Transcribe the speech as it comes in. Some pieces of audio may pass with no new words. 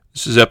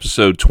This is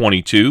episode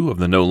 22 of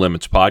the No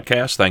Limits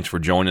podcast. Thanks for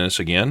joining us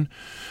again.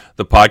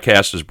 The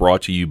podcast is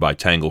brought to you by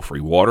Tangle Free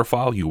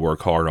Waterfowl. You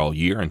work hard all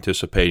year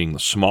anticipating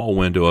the small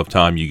window of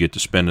time you get to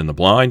spend in the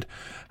blind.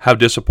 How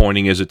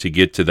disappointing is it to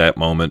get to that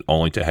moment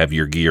only to have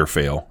your gear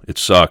fail? It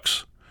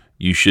sucks.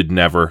 You should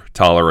never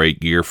tolerate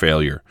gear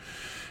failure.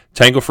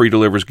 Tangle Free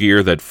delivers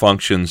gear that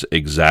functions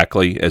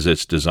exactly as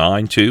it's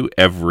designed to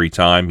every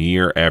time,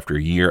 year after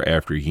year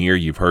after year.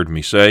 You've heard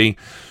me say,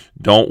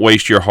 don't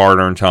waste your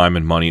hard-earned time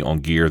and money on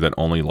gear that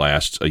only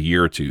lasts a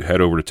year or two. Head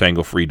over to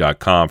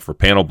tanglefree.com for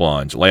panel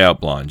blinds, layout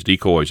blinds,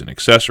 decoys, and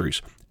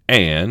accessories.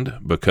 And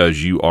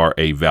because you are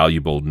a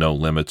valuable No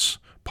Limits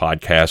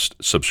podcast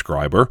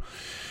subscriber,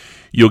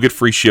 you'll get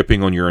free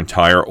shipping on your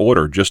entire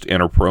order. Just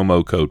enter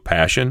promo code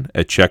PASSION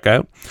at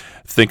checkout.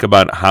 Think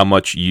about how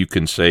much you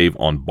can save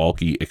on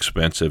bulky,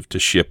 expensive to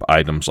ship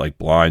items like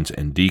blinds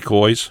and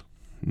decoys.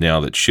 Now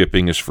that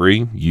shipping is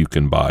free, you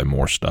can buy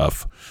more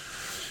stuff.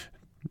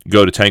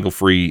 Go to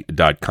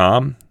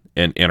tanglefree.com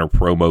and enter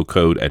promo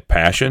code at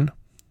PASSION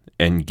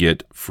and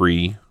get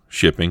free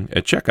shipping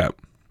at checkout.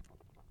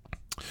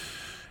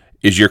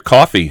 Is your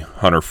coffee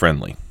hunter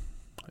friendly?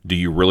 Do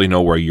you really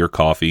know where your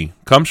coffee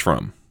comes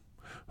from?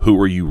 Who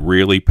are you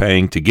really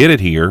paying to get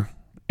it here?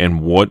 And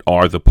what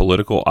are the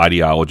political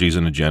ideologies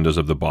and agendas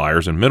of the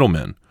buyers and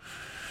middlemen?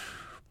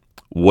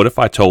 What if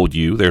I told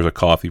you there's a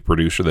coffee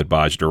producer that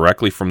buys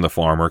directly from the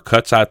farmer,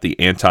 cuts out the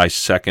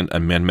anti-Second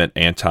Amendment,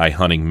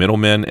 anti-hunting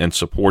middlemen, and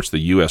supports the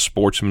U.S.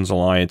 Sportsman's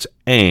Alliance,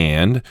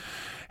 and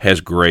has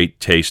great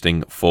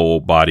tasting,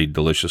 full-bodied,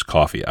 delicious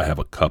coffee? I have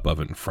a cup of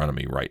it in front of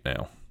me right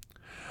now.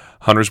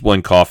 Hunter's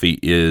Blend Coffee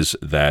is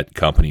that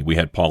company. We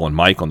had Paul and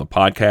Mike on the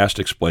podcast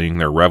explaining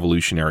their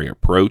revolutionary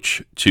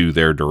approach to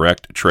their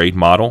direct trade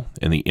model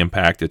and the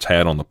impact it's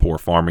had on the poor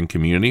farming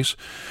communities.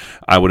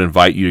 I would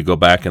invite you to go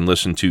back and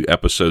listen to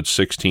episode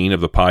 16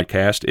 of the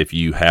podcast. If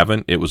you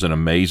haven't, it was an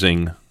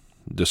amazing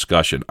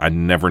discussion. I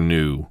never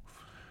knew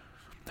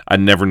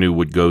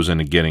what goes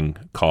into getting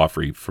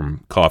coffee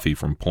from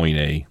point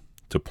A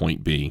to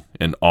point B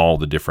and all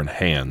the different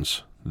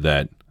hands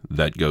that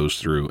goes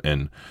through,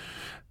 and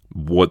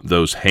what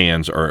those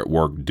hands are at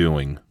work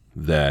doing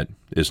that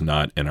is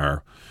not in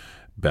our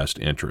best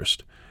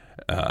interest.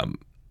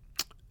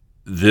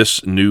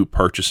 This new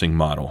purchasing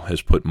model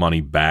has put money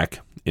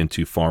back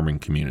into farming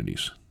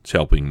communities. It's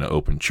helping to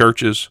open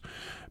churches,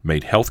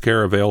 made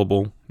healthcare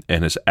available,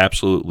 and has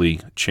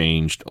absolutely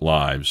changed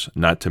lives,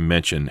 not to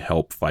mention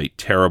help fight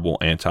terrible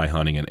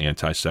anti-hunting and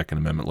anti-Second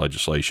Amendment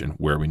legislation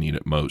where we need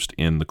it most,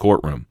 in the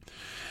courtroom.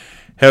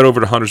 Head over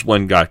to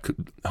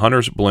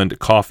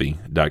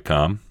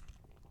huntersblendcoffee.com.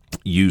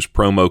 Use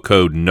promo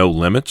code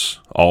NOLIMITS,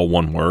 all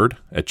one word,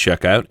 at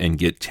checkout and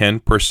get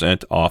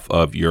 10% off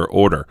of your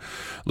order.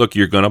 Look,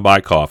 you're going to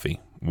buy coffee.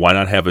 Why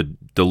not have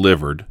it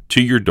delivered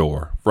to your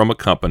door from a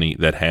company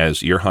that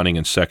has your hunting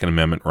and Second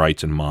Amendment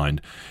rights in mind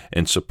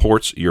and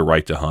supports your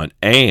right to hunt,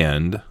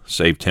 and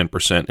save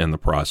 10% in the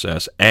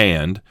process,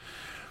 and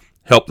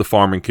help the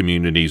farming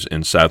communities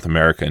in South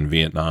America and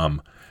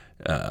Vietnam,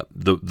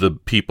 the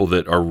people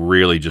that are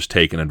really just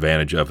taken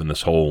advantage of in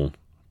this whole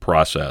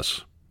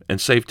process, and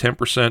save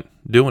 10%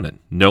 doing it.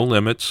 No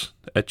Limits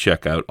at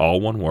checkout,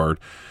 all one word.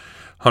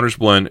 Hunter's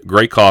Blend,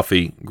 great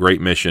coffee, great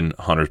mission,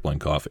 Hunter's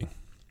Blend Coffee.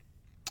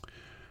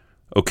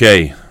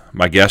 Okay,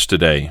 my guests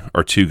today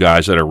are two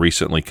guys that I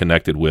recently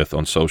connected with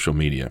on social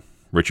media.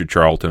 Richard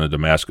Charlton of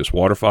Damascus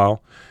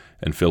Waterfowl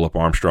and Philip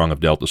Armstrong of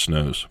Delta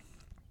Snows.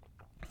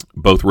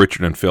 Both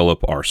Richard and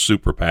Philip are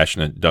super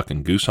passionate duck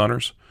and goose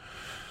hunters,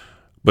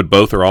 but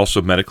both are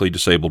also medically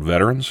disabled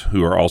veterans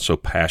who are also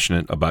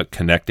passionate about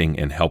connecting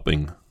and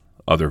helping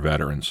other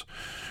veterans.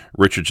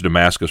 Richard's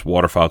Damascus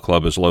Waterfowl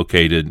Club is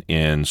located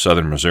in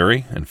southern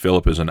Missouri, and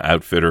Philip is an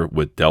outfitter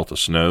with Delta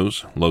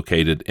Snows,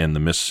 located in the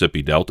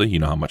Mississippi Delta. You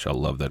know how much I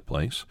love that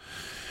place.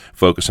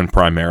 Focusing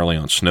primarily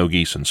on snow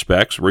geese and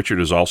specks.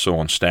 Richard is also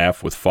on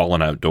staff with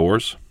Fallen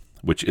Outdoors,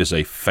 which is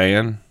a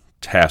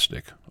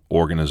fantastic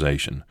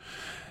organization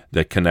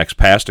that connects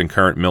past and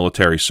current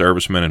military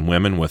servicemen and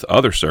women with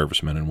other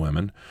servicemen and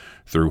women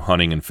through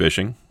hunting and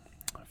fishing.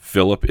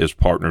 Philip is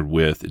partnered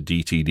with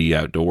DTD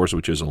Outdoors,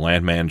 which is a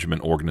land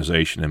management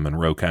organization in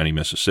Monroe County,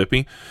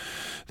 Mississippi,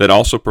 that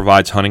also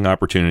provides hunting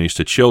opportunities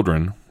to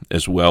children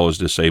as well as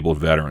disabled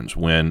veterans.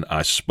 When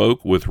I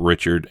spoke with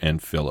Richard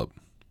and Philip,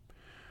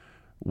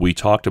 we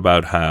talked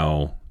about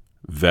how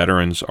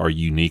veterans are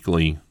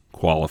uniquely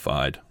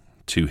qualified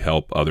to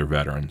help other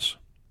veterans,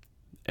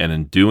 and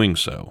in doing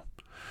so,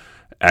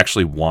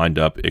 actually wind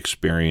up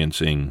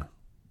experiencing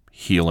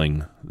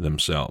healing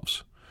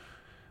themselves.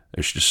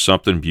 There's just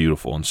something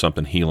beautiful and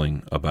something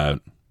healing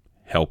about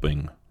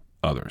helping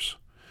others.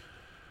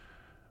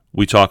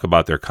 We talk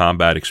about their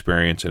combat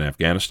experience in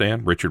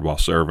Afghanistan, Richard while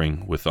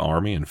serving with the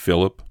Army and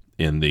Philip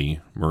in the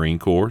Marine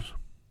Corps.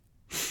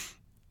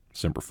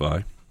 Semper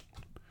Fi.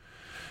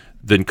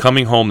 Then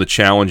coming home, the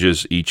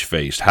challenges each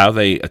faced, how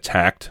they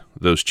attacked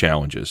those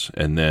challenges,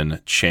 and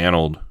then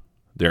channeled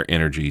their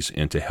energies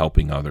into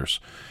helping others.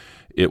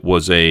 It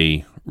was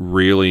a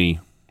really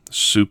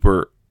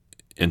super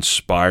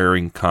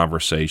inspiring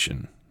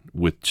conversation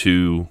with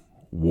two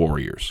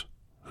warriors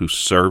who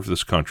served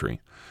this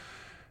country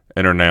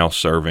and are now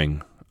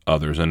serving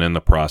others, and in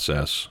the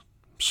process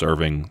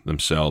serving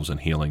themselves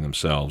and healing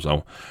themselves.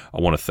 I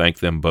want to thank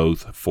them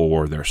both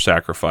for their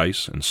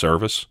sacrifice and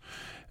service,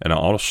 and I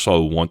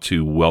also want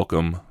to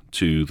welcome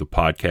to the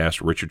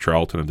podcast Richard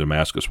Charlton of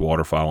Damascus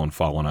Waterfowl and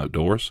Fallen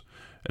Outdoors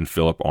and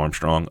Philip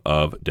Armstrong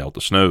of Delta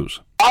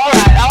Snows. All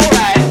right.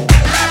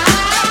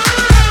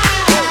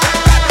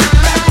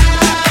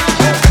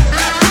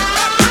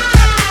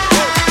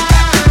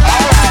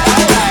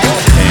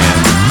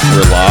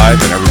 We're live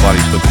and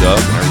everybody's hooked up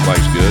and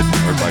everybody's good.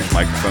 Everybody's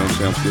microphone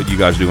sounds good. You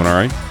guys doing all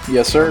right?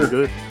 Yes, sir.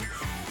 Good.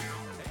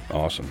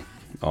 Awesome.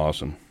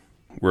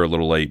 We're a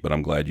little late, but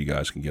I'm glad you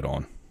guys can get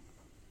on.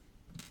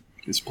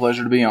 It's a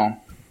pleasure to be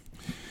on.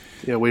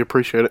 Yeah, we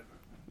appreciate it.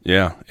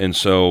 Yeah, and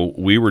so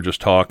we were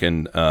just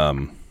talking.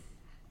 We're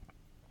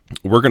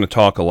going to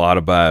talk a lot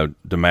about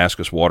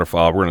Damascus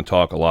Waterfowl. We're going to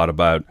talk a lot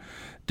about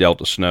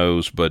Delta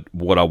Snows, but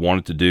what I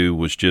wanted to do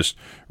was just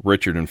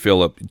Richard and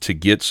Philip to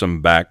get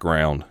some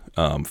background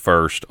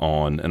first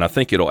on, and I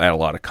think it'll add a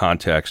lot of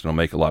context and it'll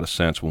make a lot of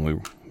sense when we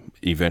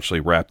eventually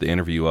wrap the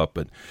interview up.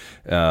 But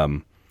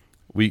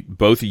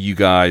both of you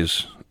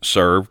guys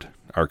served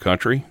our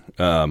country.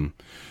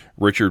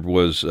 Richard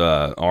was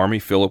Army,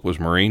 Philip was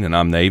Marine, and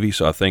I'm Navy.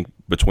 So I think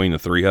between the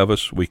three of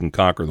us, we can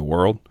conquer the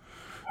world.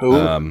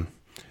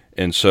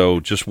 And so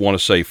just want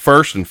to say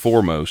first and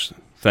foremost,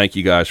 thank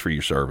you guys for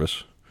your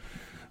service.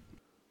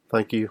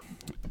 Thank you.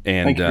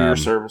 And Thank you for your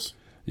service.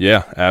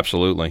 Yeah,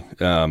 absolutely.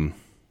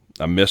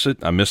 I miss it.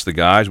 I miss the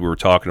guys. We were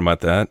talking about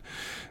that.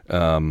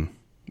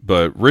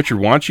 But Richard,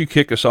 why don't you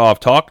kick us off?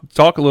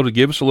 Talk a little.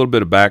 Give us a little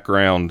bit of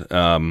background.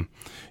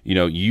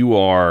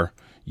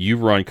 You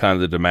run kind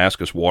of the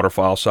Damascus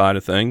Waterfowl side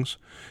of things,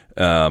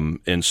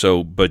 and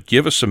so. But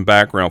give us some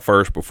background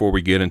first before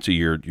we get into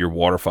your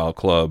waterfowl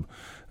club.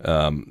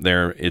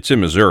 It's in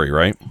Missouri,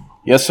 right?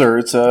 Yes, sir.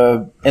 It's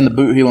in the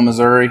Boot Heel,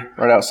 Missouri,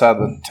 right outside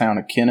the town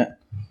of Kennett.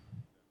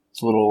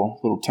 It's a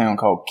little town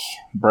called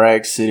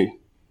Bragg City.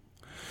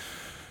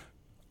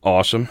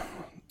 Awesome.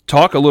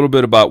 Talk a little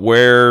bit about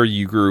where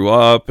you grew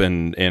up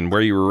and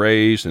where you were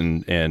raised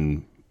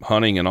and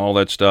hunting and all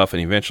that stuff,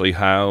 and eventually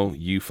how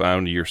you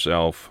found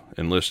yourself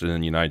enlisted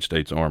in the United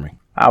States Army.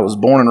 I was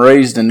born and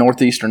raised in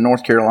northeastern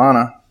North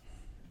Carolina,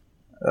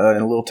 in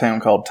a little town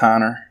called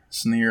Tyner.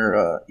 It's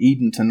near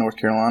Edenton, North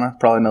Carolina.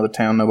 Probably another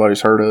town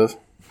nobody's heard of.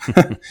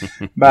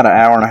 About an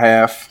hour and a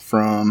half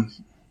from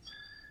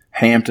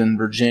Hampton,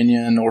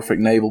 Virginia, Norfolk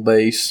Naval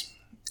Base.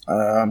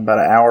 About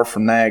an hour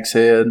from Nags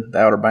Head, the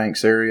Outer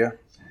Banks area.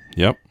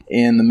 Yep.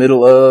 In the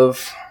middle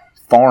of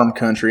farm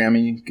country. I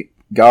mean,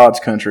 God's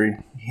country.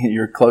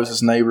 Your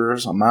closest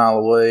neighbors a mile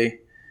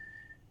away,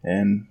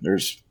 and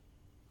there's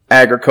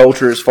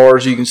agriculture as far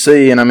as you can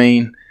see. And I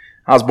mean,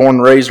 I was born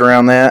and raised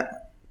around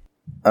that.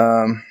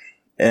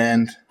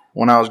 And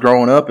when I was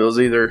growing up, it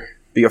was either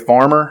be a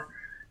farmer,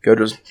 go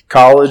to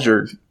college,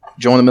 or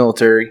join the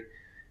military.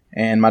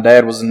 And my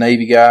dad was a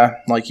Navy guy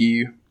like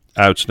you.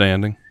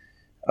 Outstanding.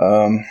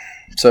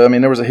 So, I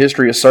mean, there was a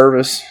history of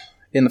service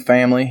in the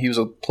family. He was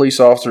a police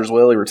officer as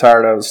well. He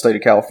retired out of the state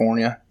of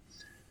California.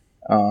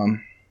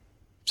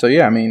 So,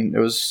 yeah, I mean, it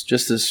was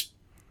just this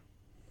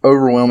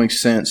overwhelming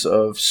sense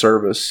of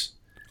service.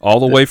 All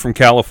the way from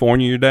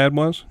California your dad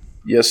was?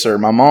 Yes, sir.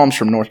 My mom's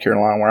from North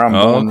Carolina, where I'm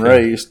born and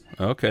raised.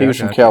 Okay. He was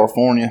from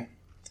California.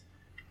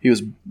 He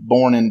was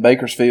born in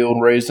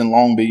Bakersfield, raised in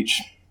Long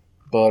Beach.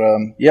 But,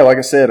 yeah, like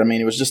I said, I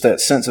mean, it was just that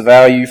sense of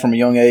value from a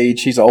young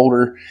age. He's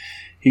older.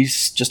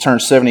 He's just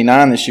turned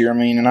 79 this year. I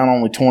mean, and I'm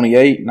only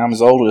 28, and I'm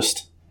his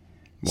oldest.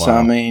 Wow. So,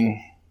 I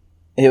mean,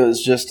 it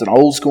was just an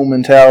old school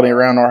mentality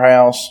around our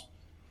house,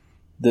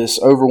 this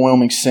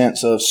overwhelming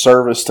sense of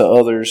service to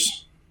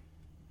others.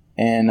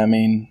 And, I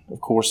mean,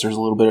 of course, there's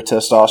a little bit of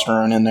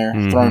testosterone in there,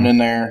 thrown in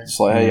there. It's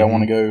like, hey, I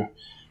want to go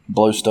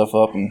blow stuff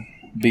up and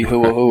be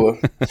hua.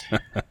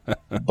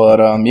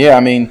 But, yeah, I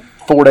mean,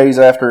 4 days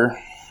after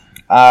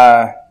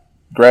I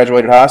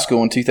graduated high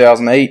school in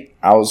 2008,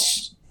 I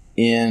was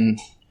in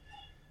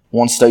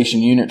one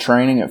station unit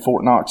training at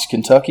Fort Knox,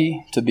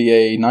 Kentucky to be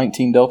a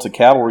 19 Delta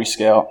Cavalry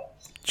Scout.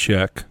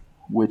 Check.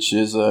 Which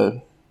is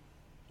the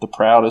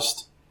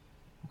proudest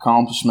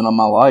accomplishment of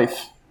my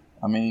life.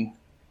 I mean,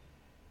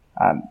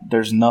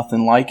 there's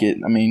nothing like it.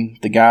 I mean,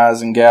 the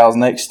guys and gals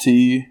next to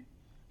you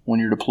when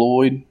you're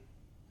deployed,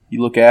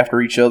 you look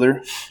after each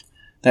other.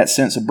 That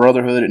sense of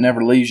brotherhood, it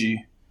never leaves you.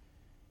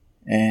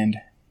 And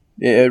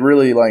it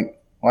really, like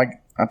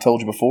I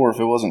told you before, if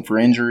it wasn't for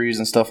injuries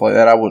and stuff like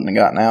that, I wouldn't have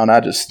gotten out. And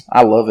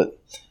I love it.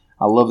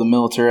 I love the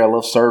military. I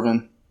love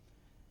serving.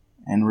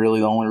 And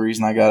really the only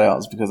reason I got out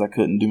is because I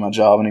couldn't do my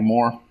job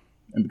anymore.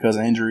 And because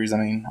of injuries, I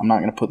mean, I'm not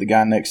going to put the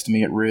guy next to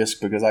me at risk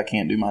because I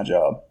can't do my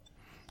job.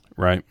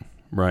 Right.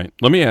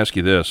 Let me ask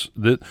you this.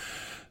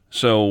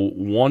 So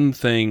one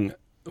thing,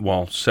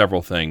 well,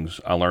 several things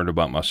I learned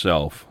about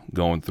myself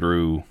going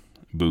through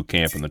boot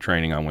camp and the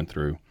training I went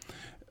through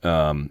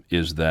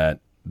is that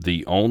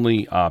the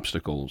only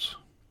obstacles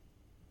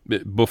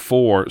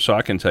before, so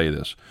I can tell you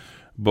this,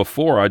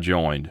 before I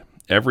joined,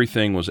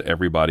 everything was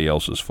everybody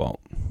else's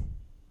fault.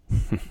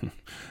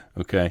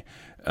 Okay?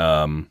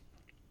 I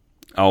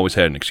always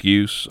had an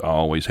excuse. I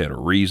always had a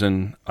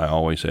reason. I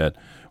always had...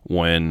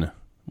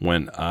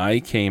 When I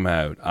came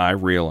out, I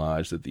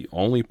realized that the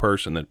only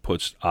person that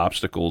puts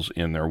obstacles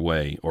in their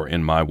way or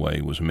in my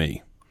way was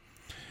me.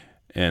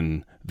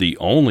 And the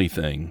only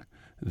thing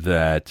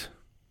that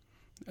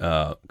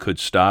could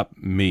stop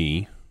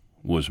me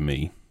was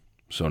me.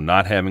 So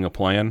not having a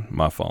plan,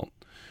 my fault.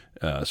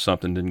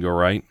 Something didn't go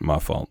right, my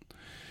fault.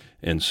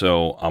 And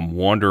so I'm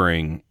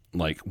wondering,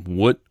 like,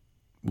 what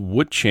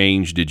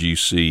change did you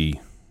see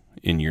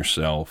in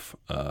yourself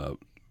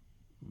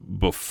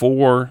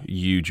before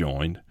you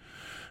joined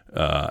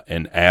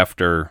and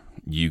after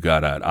you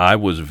got out? I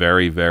was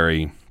very,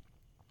 very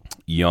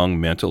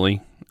young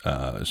mentally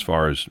as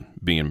far as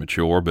being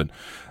mature, but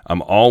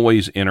I'm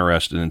always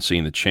interested in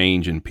seeing the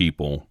change in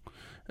people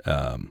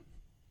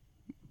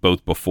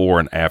both before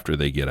and after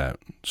they get out.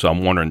 So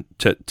I'm wondering,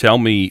 tell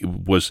me,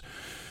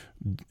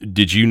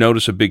 did you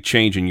notice a big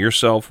change in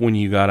yourself when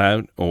you got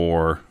out,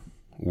 or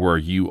were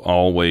you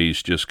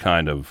always just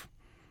kind of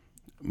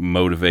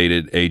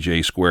motivated,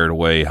 AJ squared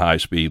away, high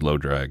speed, low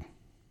drag?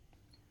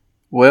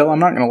 Well, I'm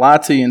not going to lie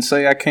to you and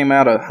say I came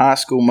out of high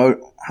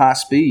school high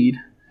speed.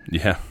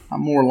 Yeah. I'm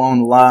more along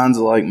the lines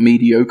of like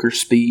mediocre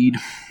speed.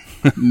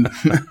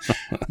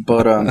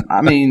 But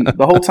I mean,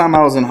 the whole time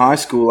I was in high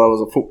school,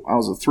 I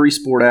was a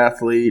 3-sport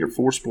athlete or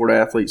 4-sport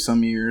athlete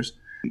some years.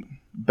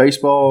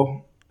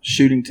 Baseball,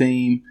 shooting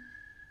team,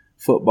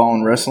 football,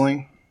 and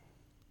wrestling.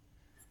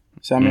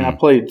 So I mean, I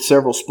played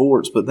several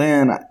sports, but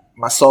then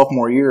my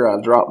sophomore year,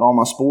 I dropped all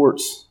my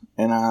sports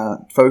and I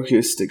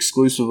focused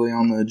exclusively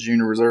on the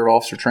Junior Reserve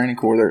Officer Training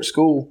Corps there at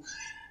school,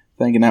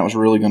 thinking that was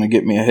really going to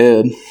get me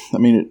ahead. I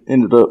mean,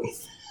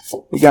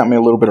 it got me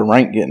a little bit of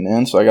rank getting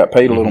in, so I got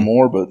paid a little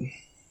more, but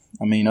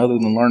I mean, other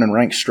than learning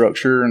rank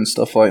structure and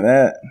stuff like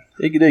that,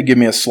 it did give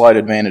me a slight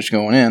advantage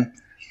going in.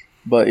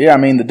 But yeah, I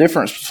mean, the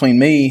difference between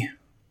me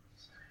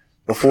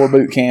before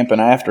boot camp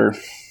and after,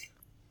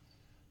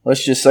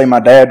 let's just say my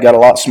dad got a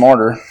lot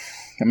smarter.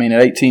 I mean,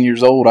 at 18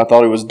 years old, I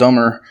thought he was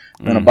dumber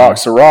than a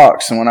box of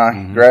rocks. And when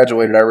I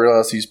graduated, I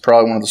realized he's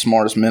probably one of the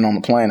smartest men on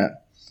the planet.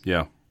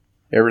 Yeah.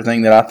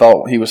 Everything that I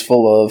thought he was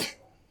full of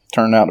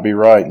turned out to be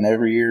right. And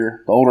every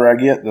year, the older I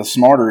get, the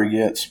smarter he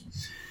gets.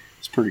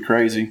 It's pretty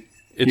crazy.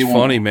 It's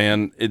funny,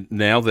 man.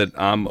 Now that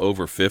I'm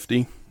over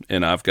 50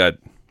 and I've got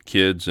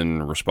kids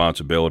and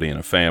responsibility and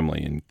a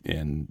family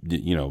and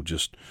you know,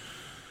 just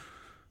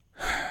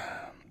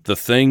the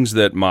things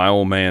that my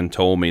old man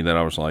told me that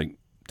I was like,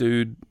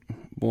 dude,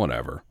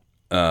 whatever.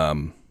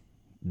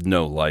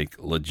 No, like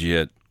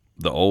legit,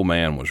 the old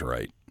man was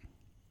right.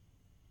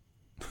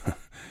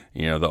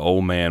 You know, the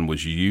old man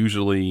was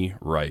usually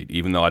right,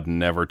 even though I'd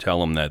never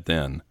tell him that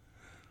then.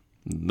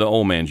 The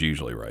old man's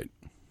usually right.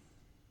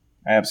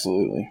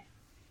 Absolutely.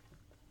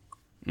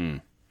 All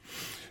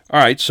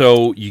right,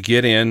 so you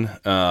get in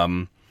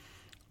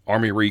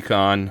Army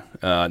Recon.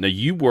 Now,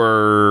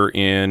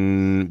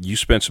 you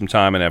spent some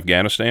time in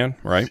Afghanistan,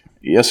 right?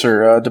 Yes,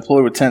 sir.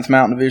 Deployed with 10th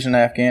Mountain Division,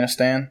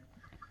 Afghanistan.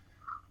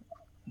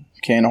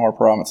 Kandahar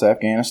Province,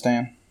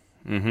 Afghanistan.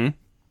 Mm-hmm.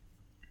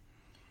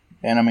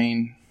 And, I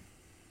mean,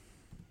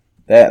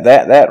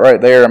 that right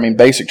there, I mean,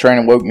 basic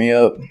training woke me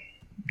up.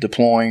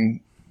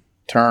 Deploying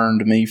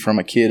turned me from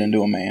a kid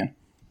into a man.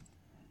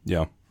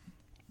 Yeah.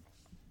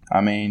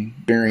 I mean,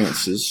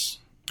 experiences.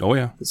 Oh,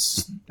 yeah.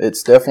 It's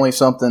definitely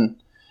something.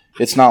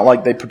 It's not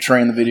like they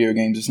portray in the video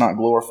games. It's not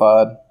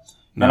glorified.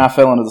 No. And I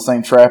fell into the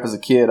same trap as a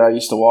kid. I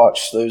used to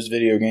watch those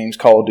video games,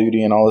 Call of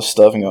Duty and all this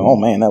stuff, and go, oh,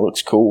 man, that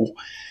looks cool.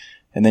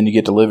 And then you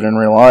get to live it in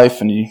real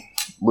life, and you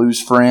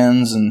lose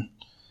friends, and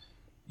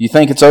you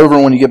think it's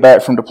over when you get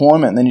back from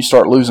deployment, and then you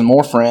start losing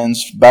more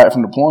friends back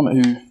from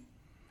deployment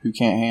who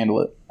can't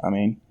handle it. I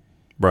mean,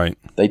 right.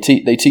 They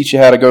teach you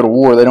how to go to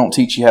war. They don't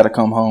teach you how to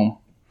come home.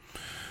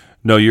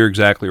 No, you're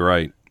exactly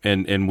right.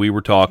 And we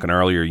were talking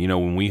earlier, you know,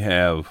 when we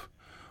have,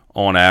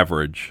 on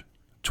average,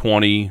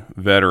 20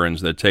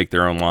 veterans that take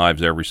their own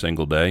lives every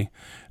single day,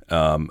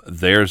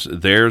 there's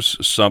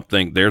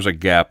a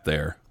gap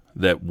there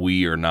that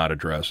we are not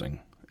addressing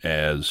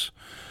as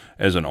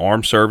an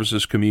armed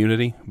services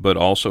community, but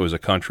also as a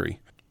country.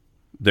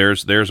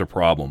 There's a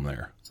problem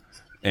there.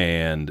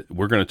 And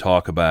we're going to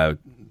talk about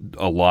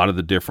a lot of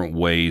the different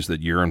ways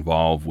that you're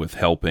involved with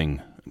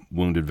helping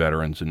wounded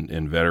veterans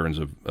and veterans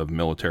of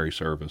military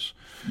service.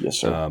 Yes,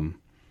 sir.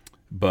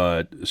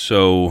 But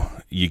so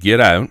you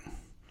get out.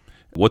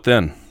 What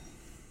then?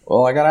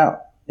 Well, I got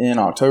out in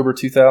October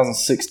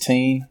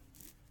 2016.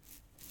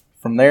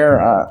 From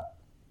there, I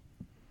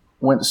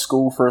went to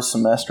school for a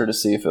semester to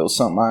see if it was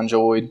something I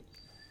enjoyed.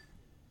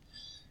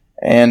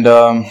 And,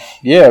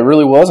 yeah, it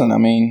really wasn't. I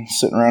mean,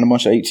 sitting around a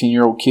bunch of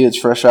 18-year-old kids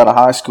fresh out of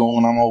high school,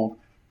 and I'm old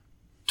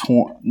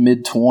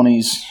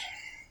mid-20s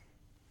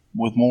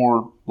with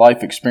more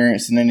life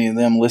experience than any of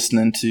them,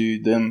 listening to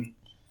them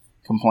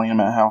complain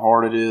about how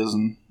hard it is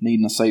and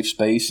needing a safe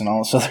space and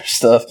all this other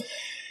stuff.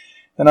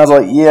 And I was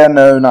like, yeah,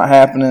 no, not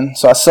happening.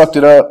 So I sucked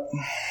it up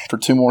for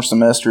 2 more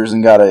semesters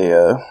and got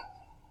a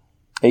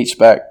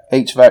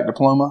HVAC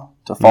diploma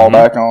to fall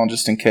back on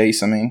just in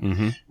case. I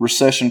mean,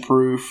 recession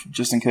proof,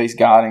 just in case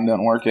guiding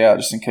doesn't work out,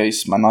 just in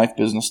case my knife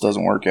business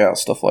doesn't work out,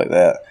 stuff like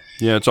that.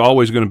 Yeah, it's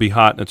always going to be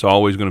hot and it's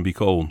always going to be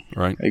cold,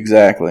 right?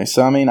 Exactly.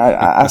 So, I mean,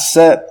 I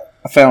set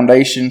a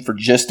foundation for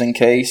just in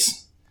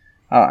case.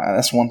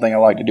 That's one thing I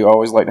like to do. I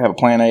always like to have a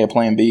plan A, a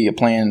plan B, a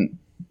plan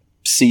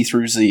C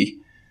through Z.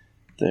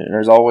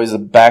 There's always a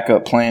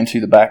backup plan to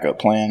the backup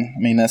plan. I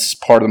mean, that's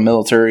part of the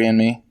military in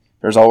me.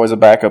 There's always a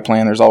backup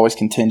plan. There's always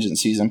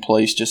contingencies in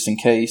place just in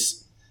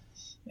case.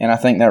 And I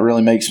think that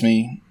really makes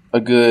me a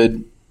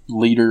good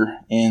leader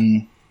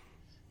in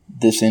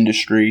this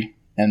industry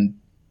and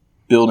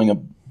building a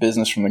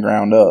business from the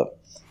ground up.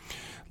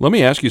 Let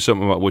me ask you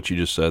something about what you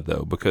just said,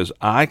 though, because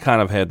I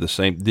kind of had the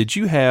same. Did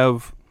you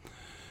have,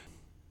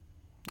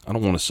 I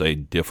don't want to say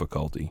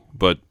difficulty,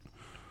 but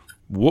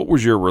what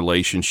was your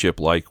relationship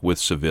like with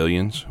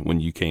civilians when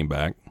you came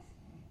back?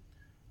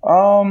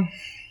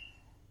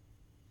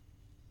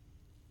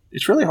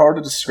 It's really hard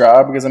to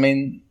describe because, I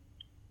mean,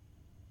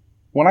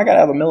 when I got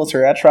out of the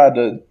military, I tried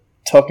to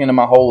tuck into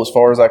my hole as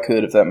far as I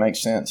could, if that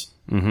makes sense.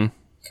 Mm-hmm.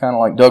 Kind of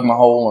like dug my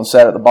hole and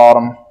sat at the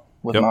bottom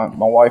with my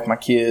wife, my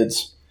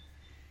kids,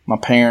 my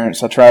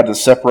parents. I tried to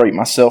separate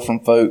myself from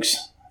folks.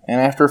 And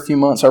after a few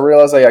months, I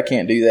realized, hey, I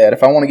can't do that.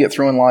 If I want to get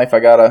through in life, I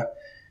gotta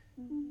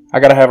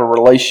have a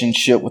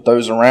relationship with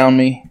those around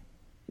me.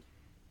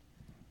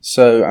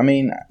 So, I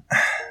mean,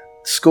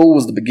 school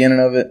was the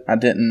beginning of it. I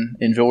didn't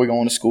enjoy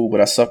going to school,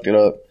 but I sucked it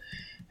up.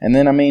 And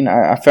then, I mean,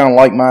 I found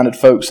like-minded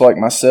folks like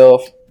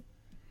myself.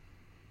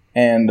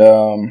 And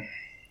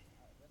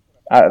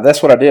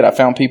that's what I did. I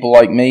found people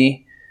like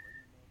me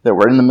that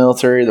were in the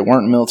military, that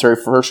weren't in the military,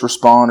 first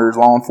responders,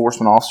 law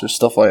enforcement officers,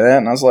 stuff like that.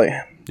 And I was like,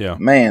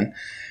 man,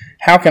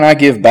 how can I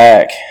give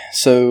back?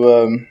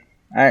 So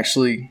I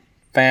actually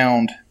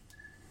found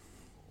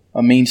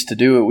a means to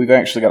do it. We've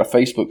actually got a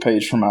Facebook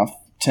page for my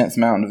 10th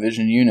Mountain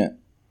Division unit.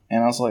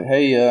 And I was like,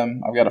 hey,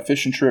 I've got a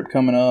fishing trip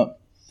coming up,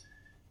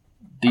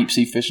 deep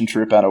sea fishing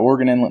trip out of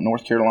Oregon Inlet,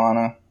 North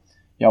Carolina.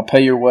 Y'all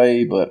pay your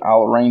way, but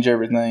I'll arrange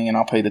everything and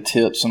I'll pay the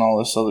tips and all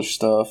this other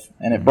stuff.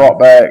 And it brought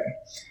back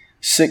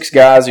 6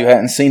 guys who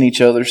hadn't seen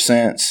each other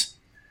since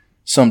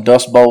some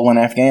Dust Bowl in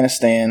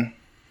Afghanistan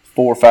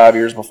 4 or 5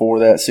 years before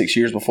that, 6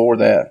 years before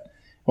that.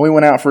 And we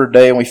went out for a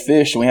day and we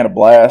fished and we had a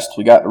blast.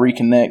 We got to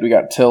reconnect. We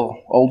got to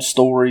tell old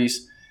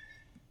stories.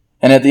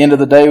 And at the end of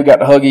the day, we got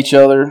to hug each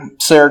other,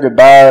 say our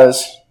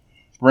goodbyes,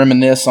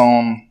 reminisce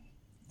on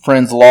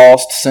friends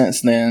lost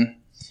since then.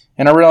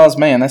 And I realized,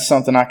 man, that's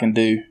something I can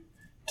do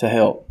to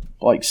help.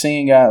 Like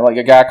seeing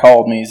a guy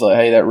called me, he's like,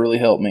 hey, that really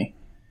helped me.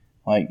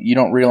 Like, you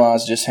don't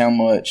realize just how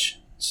much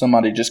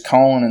somebody just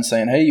calling and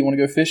saying, hey, you want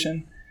to go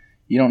fishing?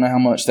 You don't know how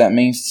much that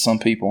means to some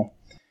people.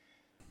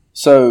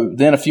 So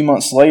then a few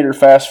months later,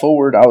 fast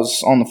forward, I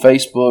was on the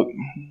Facebook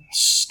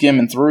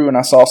skimming through and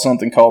I saw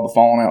something called the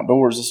Fallen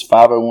Outdoors. It's a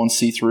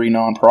 501c3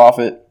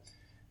 nonprofit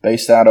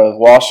based out of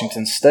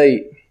Washington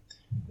State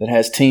that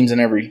has teams in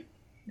every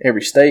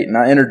state. And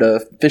I entered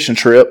a fishing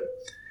trip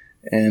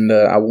and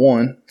I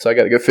won. So I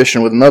got to go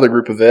fishing with another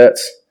group of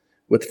vets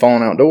with the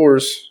Fallen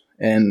Outdoors.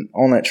 And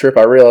on that trip,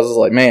 I realized, I was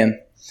like,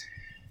 man,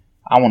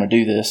 I want to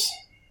do this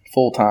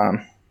full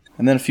time.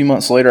 And then a few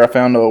months later, I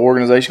found an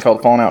organization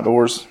called Fallen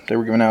Outdoors. They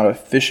were giving out a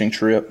fishing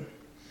trip.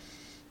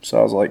 So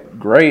I was like,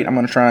 great, I'm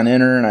going to try and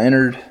enter. And I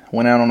entered,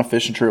 went out on a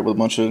fishing trip with a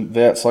bunch of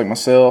vets like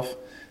myself,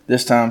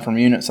 this time from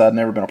units I'd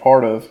never been a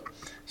part of.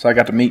 So I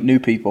got to meet new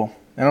people.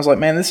 And I was like,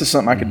 man, this is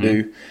something I could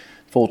do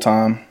full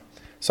time.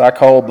 So I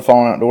called the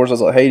Fallen Outdoors. I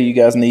was like, hey, do you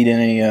guys need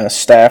any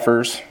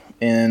staffers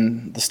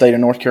in the state of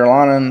North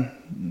Carolina? And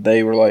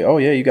they were like, oh,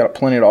 yeah, you got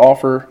plenty to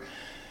offer.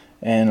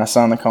 And I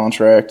signed the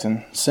contract.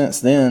 And since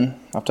then,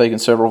 I've taken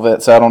several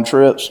vets out on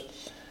trips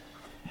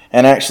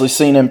and actually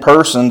seen in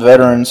person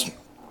veterans,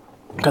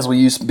 because we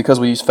use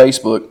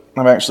Facebook.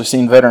 I've actually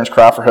seen veterans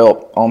cry for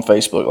help on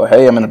Facebook. Like,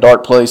 hey, I'm in a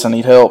dark place. I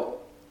need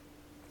help.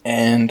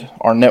 And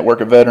our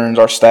network of veterans,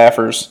 our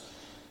staffers,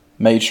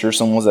 made sure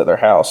someone was at their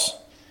house.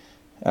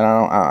 And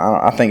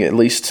I think at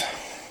least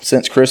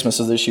since Christmas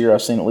of this year,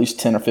 I've seen at least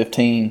 10 or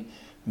 15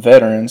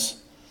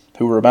 veterans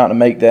who were about to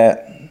make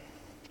that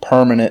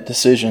permanent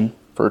decision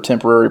for a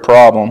temporary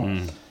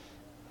problem,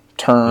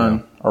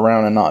 turn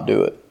around and not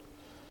do it.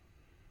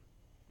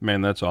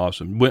 Man, that's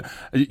awesome.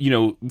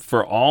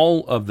 For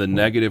all of the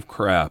negative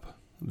crap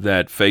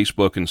that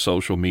Facebook and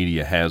social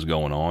media has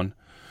going on,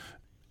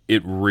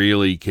 it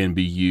really can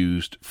be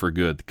used for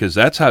good. Because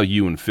that's how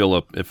you and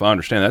Philip, if I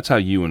understand, that's how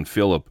you and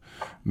Philip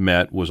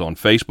met, was on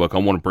Facebook. I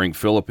want to bring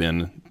Philip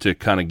in to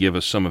kind of give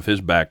us some of his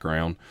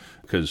background.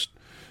 Because,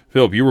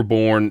 Philip, you were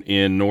born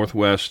in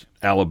Northwest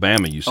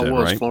Alabama, you said, right?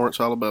 I was, Florence,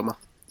 Alabama.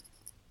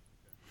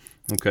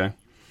 Okay.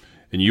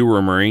 And you were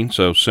a Marine,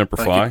 so Semper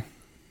Fi.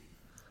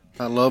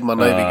 I love my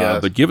Navy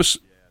guys. But give us...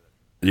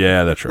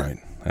 Yeah, that's right.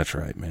 That's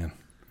right, man.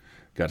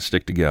 Got to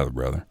stick together,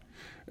 brother.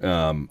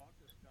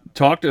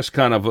 Talk to us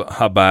kind of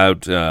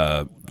about,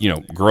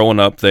 growing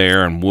up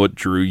there and what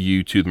drew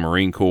you to the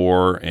Marine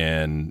Corps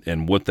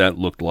and what that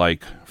looked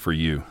like for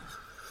you.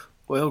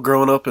 Well,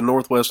 growing up in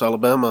Northwest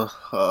Alabama,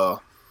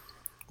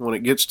 when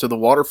it gets to the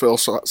waterfowl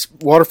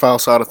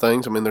side of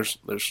things, I mean,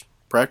 there's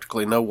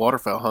practically no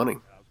waterfowl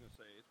hunting.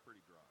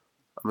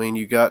 I mean,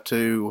 you'll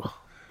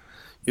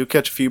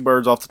catch a few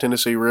birds off the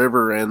Tennessee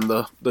River and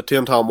the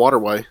Ten-Tom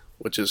Waterway,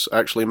 which is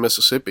actually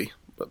Mississippi.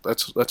 But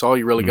that's all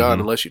you really got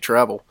unless you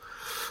travel.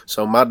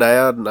 So my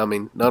dad, I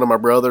mean, none of my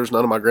brothers,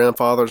 none of my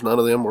grandfathers, none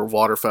of them were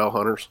waterfowl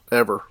hunters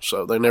ever.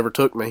 So they never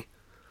took me.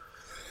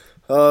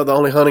 The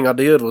only hunting I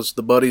did was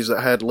the buddies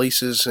that had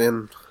leases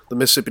in the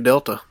Mississippi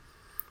Delta.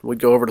 We'd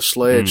go over to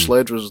Sledge.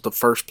 Sledge was the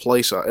first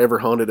place I ever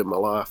hunted in my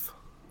life.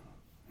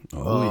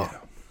 Yeah.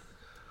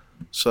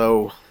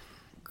 So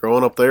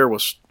growing up there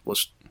was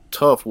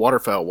tough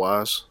waterfowl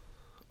wise.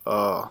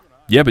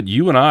 Yeah, but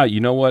you and I,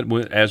 you know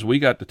what? As we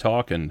got to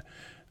talking,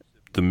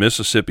 the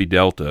Mississippi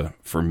Delta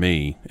for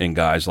me, and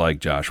guys like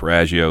Josh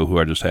Raggio, who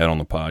I just had on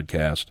the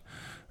podcast,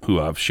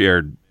 who I've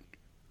shared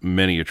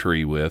many a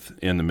tree with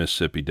in the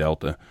Mississippi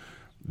Delta,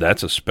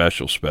 that's a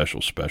special,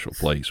 special, special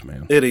place,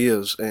 man. It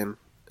is, and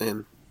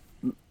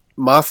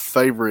my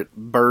favorite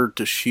bird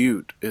to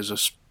shoot is a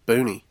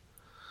spoonie,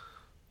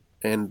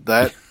 and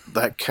that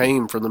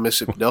came from the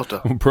Mississippi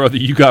Delta. Brother,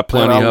 you got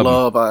plenty of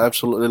them. I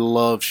absolutely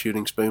love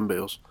shooting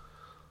spoonbills.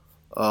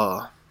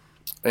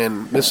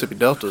 And Mississippi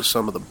Delta is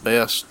some of the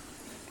best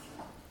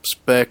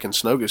speck and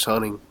snow goose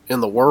hunting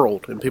in the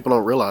world, and people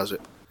don't realize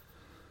it.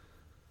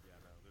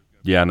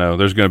 Yeah, no,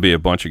 there's going to be a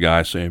bunch of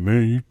guys saying,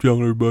 man, you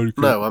telling everybody.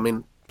 No, I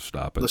mean,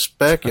 stop it. The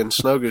speck and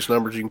snow goose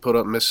numbers you can put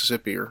up in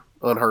Mississippi are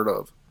unheard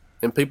of.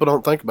 And people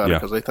don't think about it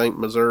because they think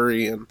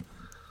Missouri and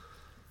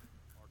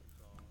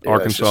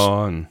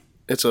Arkansas. And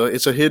it's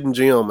a hidden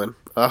gem, and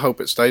I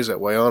hope it stays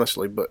that way,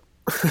 honestly, but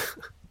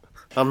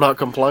I'm not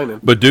complaining.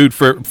 But dude,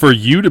 for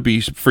you to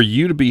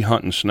be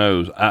hunting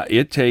snows,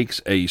 it takes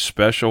a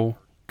special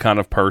kind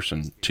of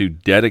person to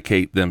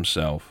dedicate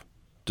themselves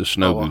to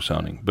snow goose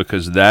hunting,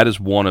 because that is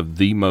one of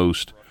the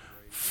most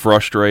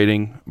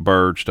frustrating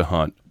birds to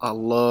hunt. I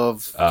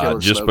love killing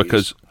just snow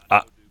because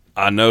geese.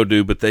 I know,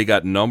 dude, but they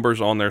got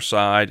numbers on their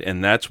side,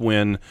 and that's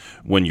when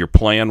your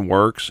plan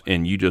works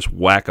and you just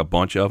whack a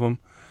bunch of them.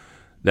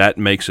 That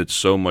makes it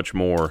so much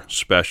more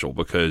special,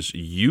 because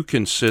you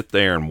can sit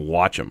there and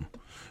watch them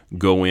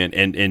go in,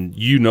 and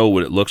you know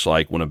what it looks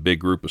like when a big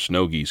group of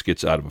snow geese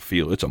gets out of a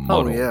field. It's a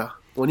muddle. Oh yeah,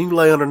 when you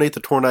lay underneath a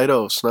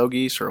tornado of snow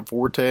geese or a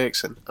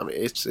vortex, and I mean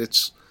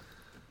it's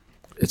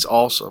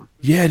awesome.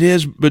 Yeah, it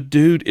is, but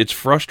dude, it's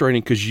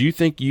frustrating because you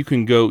think you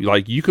can go,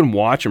 like, you can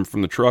watch them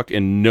from the truck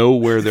and know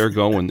where they're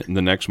going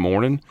the next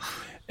morning,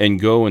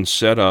 and go and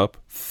set up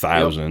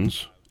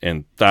thousands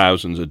and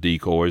thousands of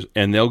decoys,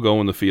 and they'll go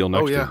in the field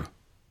next to you.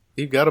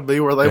 You got to be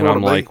where they want to be. And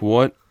I'm like,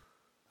 what?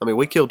 I mean,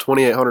 we killed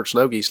 2,800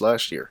 snow geese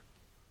last year.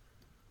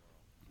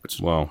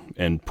 Well,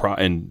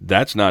 and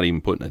that's not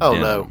even putting a dent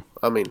no. on them.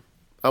 I mean,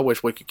 I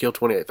wish we could kill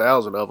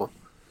 28,000 of them,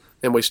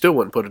 and we still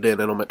wouldn't put a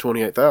dent in them at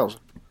 28,000.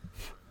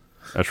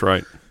 That's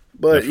right.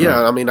 But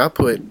I mean, I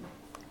put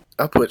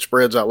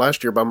spreads out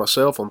last year by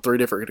myself on 3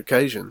 different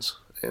occasions,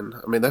 and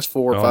I mean that's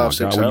 4 or 5,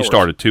 6 hours. Well, you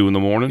start at 2 in the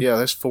morning. Yeah,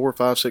 that's 4,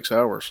 5, 6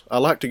 hours. I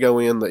like to go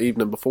in the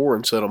evening before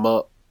and set them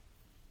up,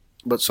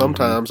 but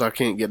sometimes I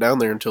can't get down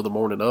there until the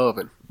morning of,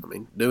 and I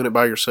mean, doing it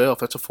by yourself,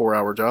 that's a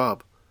 4-hour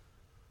job.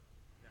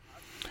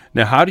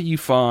 Now, how do you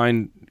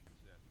find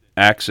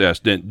access?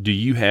 Do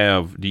you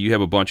have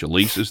a bunch of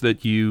leases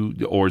that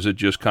or is it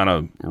just kind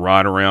of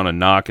ride around and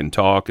knock and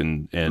talk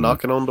and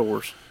knocking on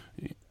doors?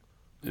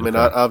 I mean,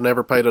 I've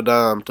never paid a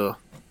dime to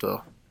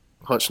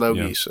hunt snow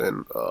geese,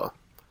 and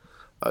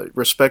I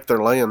respect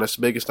their land. That's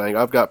the biggest thing.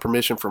 I've got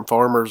permission from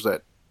farmers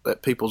that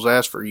people's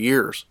asked for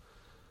years.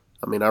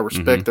 I mean, I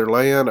respect their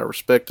land. I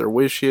respect their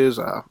wishes.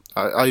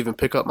 I even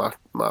pick up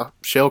my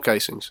shell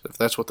casings if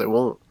that's what they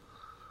want.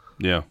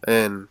 Yeah.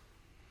 And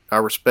I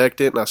respect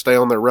it, and I stay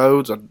on their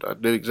roads. I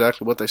do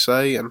exactly what they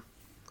say, and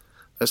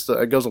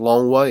it goes a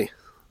long way.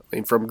 I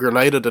mean, from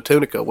Grenada to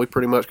Tunica, we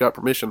pretty much got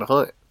permission to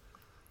hunt.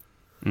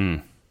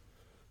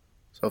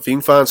 So if you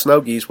can find snow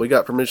geese, we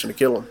got permission to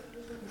kill them.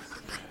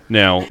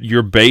 Now,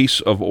 your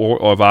base of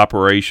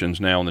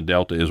operations now in the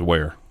Delta is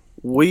where?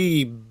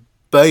 We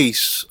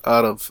base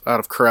out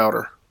of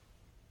Crowder.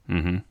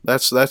 Mm-hmm.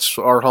 That's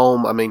our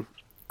home. I mean,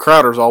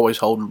 Crowder's always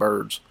holding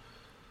birds.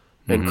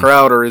 And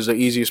Crowder is the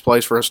easiest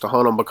place for us to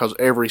hunt them because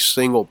every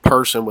single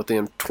person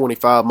within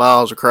 25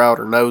 miles of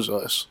Crowder knows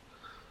us.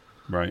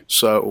 Right.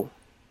 So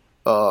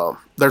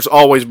there's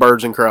always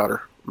birds in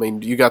Crowder. I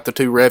mean, you got the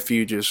 2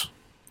 refuges,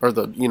 or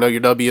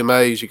your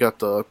WMAs. You got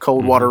the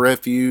Coldwater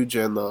Refuge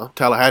and the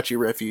Tallahatchie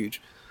Refuge.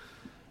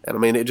 And I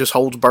mean, it just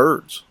holds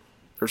birds.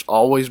 There's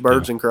always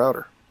birds in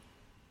Crowder.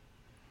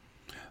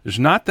 There's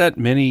not that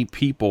many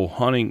people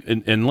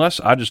hunting,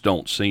 unless I just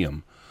don't see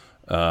them.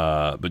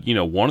 But,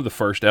 one of the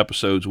first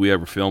episodes we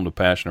ever filmed of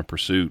Passion and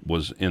Pursuit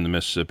was in the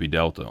Mississippi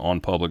Delta on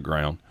public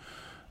ground.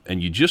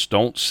 And you just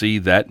don't see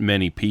that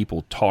many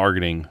people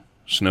targeting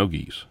snow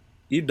geese.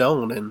 You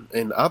don't,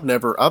 and I've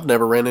never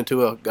ran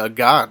into a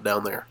guide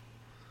down there.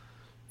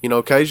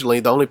 Occasionally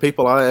the only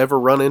people I ever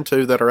run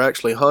into that are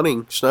actually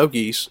hunting snow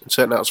geese and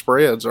setting out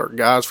spreads are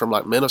guys from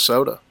like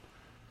Minnesota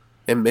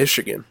and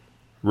Michigan.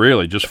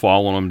 Really, just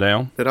following them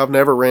down? But I've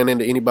never ran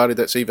into anybody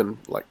that's even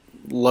like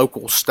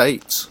local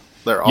states.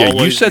 They're Yeah,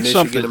 always you said Michigan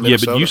something. and Yeah,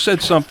 but Minnesota. you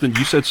said something.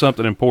 You said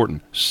something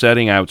important.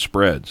 Setting out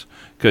spreads,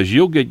 because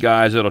you'll get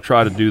guys that'll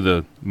try to do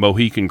the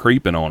Mohican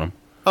creeping on them.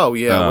 Oh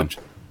yeah,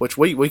 which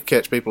we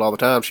catch people all the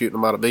time shooting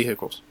them out of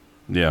vehicles.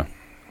 Yeah,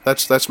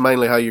 That's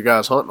mainly how you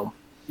guys hunt them.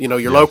 You know,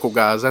 your local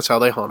guys. That's how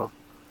they hunt them.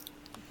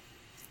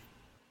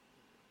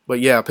 But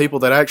yeah, people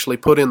that actually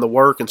put in the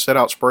work and set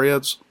out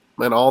spreads,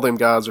 man, all them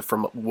guys are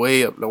from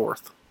way up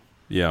north.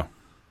 yeah.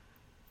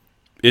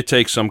 It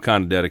takes some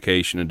kind of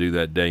dedication to do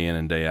that day in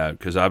and day out,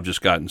 because I've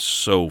just gotten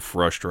so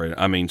frustrated.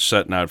 I mean,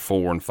 setting out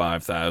 4,000 and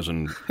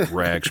 5,000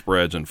 rag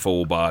spreads and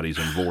full bodies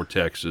and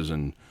vortexes,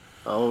 and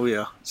Oh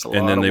yeah, it's a lot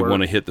and then of they work.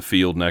 want to hit the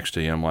field next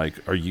to you. I'm like,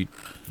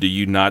 do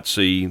you not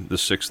see the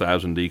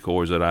 6,000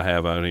 decoys that I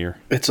have out here?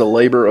 It's a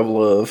labor of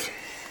love.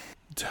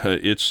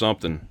 It's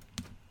something.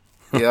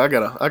 Yeah, I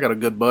got a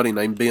good buddy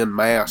named Ben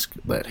Mask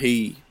that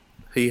he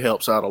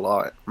helps out a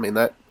lot. I mean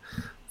that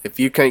if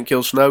you can't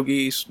kill snow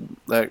geese,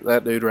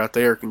 that dude right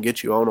there can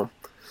get you on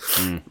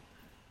them.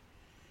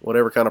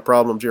 Whatever kind of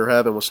problems you're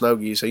having with snow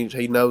geese,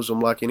 he knows them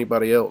like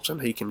anybody else,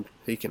 and he can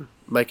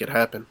make it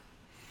happen.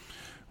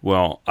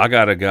 Well, I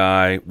got a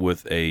guy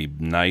with a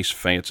nice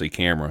fancy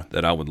camera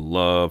that I would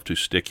love to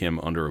stick him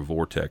under a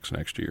vortex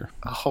next year.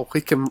 Oh,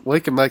 we can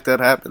make that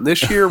happen.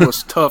 This year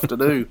was tough to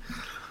do.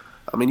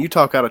 I mean, you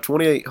talk out of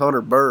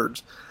 2,800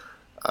 birds.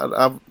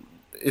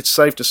 It's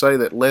safe to say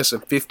that less than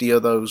 50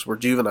 of those were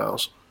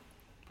juveniles.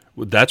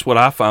 Well, that's what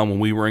I found when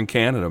we were in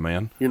Canada,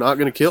 man. You're not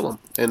going to kill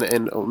them,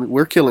 and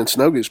we're killing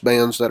snow goose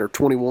bands that are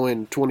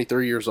 21,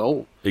 23 years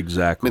old. I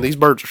Exactly. mean, these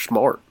birds are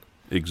smart,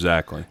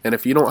 Exactly. and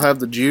if you don't have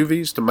the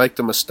juvies to make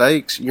the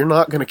mistakes, you're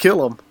not going to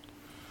kill them.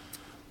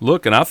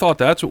 Look, and I thought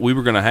that's what we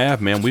were going to have,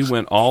 man. We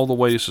went all the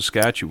way to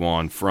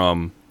Saskatchewan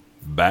from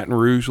Baton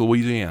Rouge,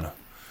 Louisiana.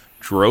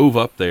 Drove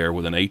up there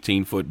with an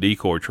 18-foot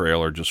decoy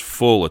trailer just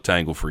full of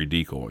tangle-free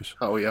decoys.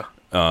 Oh yeah,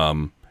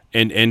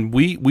 And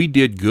we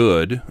did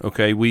good,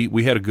 okay?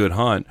 We had a good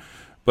hunt.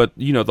 But,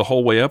 you know, the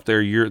whole way up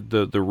there,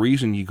 the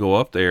reason you go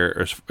up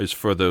there is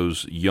for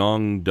those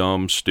young,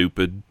 dumb,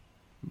 stupid,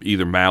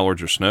 either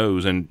mallards or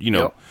snows. And, you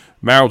know,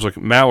 Yep.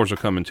 mallards are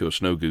coming to a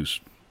snow goose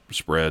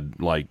spread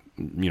like,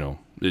 you know,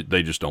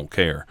 they just don't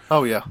care.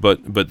 oh yeah.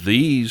 But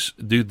these,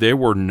 dude, there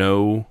were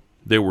no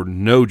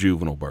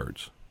juvenile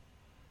birds.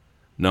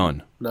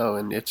 None. No,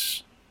 and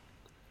it's,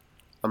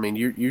 I mean,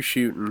 you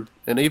shooting,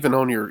 and even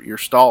on your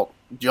stalk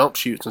jump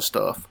shoots and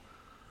stuff.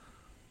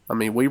 I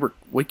mean,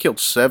 we killed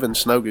 7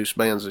 snow goose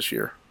bands this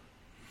year.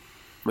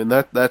 I mean,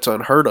 that's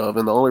unheard of,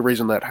 and the only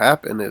reason that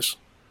happened is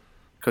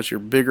because your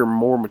bigger,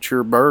 more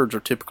mature birds are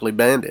typically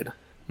banded.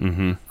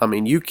 Mm-hmm. I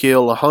mean, you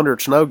kill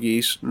 100 snow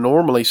geese,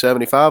 normally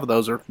 75 of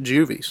those are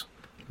juvies.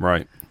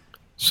 Right.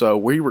 So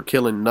we were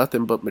killing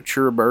nothing but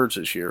mature birds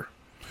this year.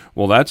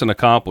 Well, that's an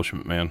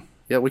accomplishment, man.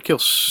 Yeah, we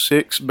killed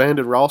 6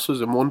 banded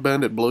Rosses and 1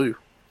 banded blue.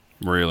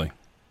 Really.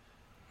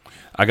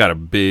 I got a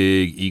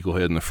big eagle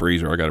head in the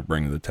freezer I got to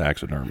bring to the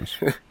taxidermist.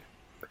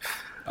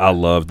 I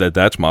love that.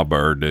 That's my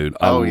bird, dude.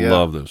 I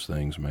love those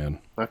things, man.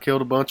 I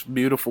killed a bunch of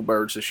beautiful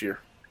birds this year.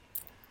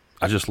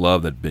 I just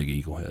love that big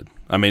eagle head.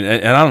 I mean,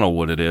 and I don't know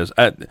what it is.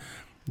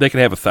 They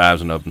could have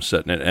 1,000 of them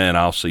sitting in, and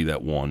I'll see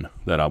that one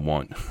that I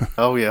want.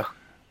 Oh, yeah.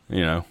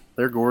 You know.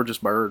 They're gorgeous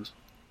birds.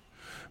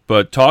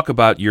 But talk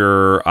about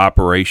your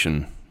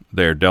operation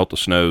there. Delta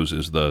Snows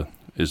is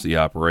the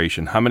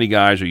operation. How many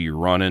guys are you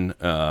running?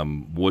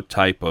 What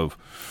type of...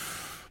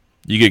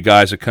 You get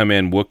guys that come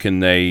in, what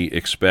can they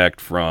expect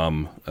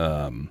from,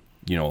 a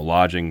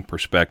lodging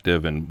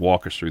perspective, and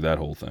walk us through that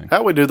whole thing.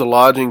 How we do the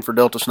lodging for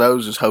Delta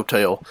Snows is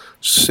hotel,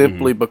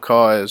 simply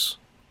because,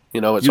 it's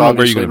You know where you're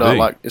obviously gonna not be.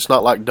 like, it's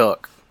not like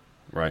duck.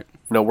 Right.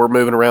 We're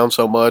moving around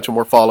so much and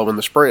we're following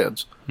the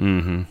spreads.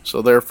 Mm-hmm.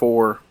 So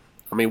therefore,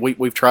 I mean,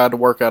 we've tried to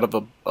work out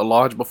of a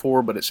lodge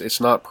before, but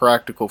it's not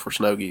practical for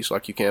snow geese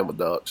like you can with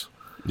ducks.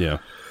 Yeah.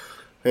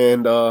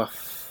 And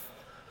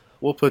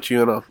we'll put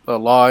you in a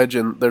lodge,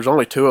 and there's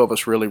only 2 of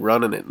us really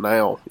running it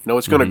now.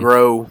 It's going to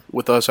grow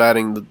with us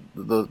adding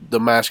the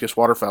Damascus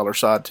waterfowler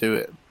side to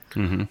it,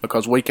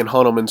 because we can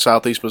hunt them in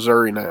southeast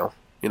Missouri now.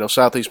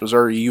 Southeast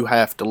Missouri, you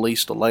have to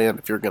lease the land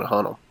if you're going to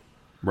hunt them.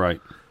 Right.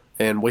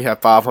 And we have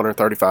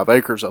 535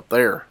 acres up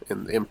there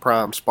in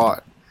prime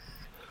spot.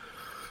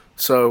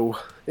 So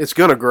it's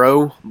going to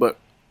grow, but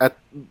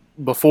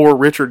before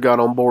Richard got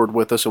on board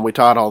with us and we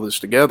tied all this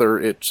together,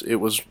 it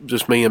was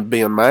just me and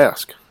Ben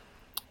Mask.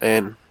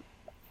 And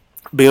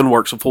Ben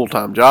works a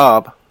full-time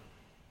job,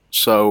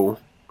 so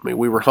I mean,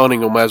 we were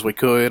hunting them as we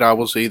could. I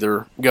was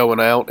either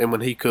going out, and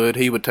when he could,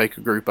 he would take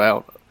a group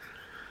out.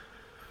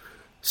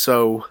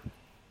 So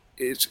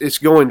it's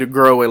going to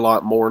grow a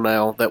lot more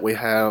now that we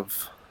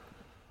have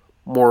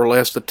more or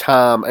less the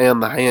time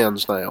and the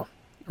hands now.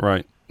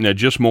 Right. Now,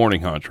 just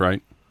morning hunts,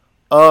 right?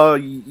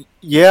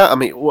 Yeah. I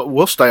mean,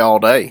 we'll stay all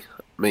day.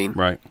 I mean,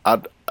 Right.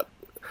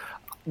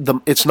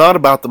 It's not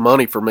about the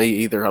money for me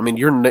either. I mean,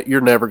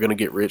 you're never going to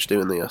get rich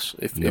doing this.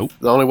 If the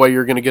only way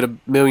you're going to get a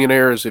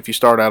millionaire is if you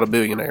start out a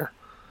billionaire.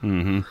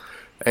 Mm-hmm.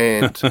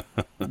 And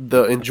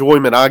the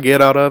enjoyment I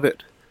get out of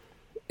it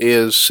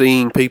is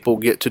seeing people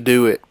get to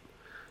do it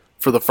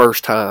for the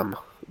first time.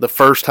 The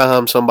first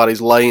time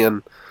somebody's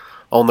laying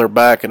on their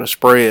back in a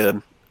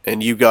spread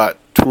and you got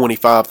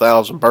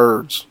 25,000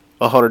 birds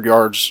 100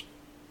 yards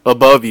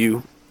above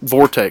you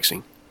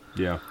vortexing.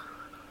 Yeah.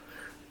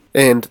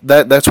 And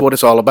that's what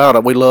it's all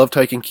about. We love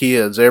taking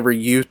kids every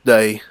youth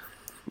day.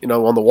 You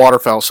know, on the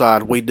waterfowl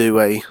side, we do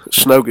a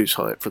snow goose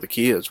hunt for the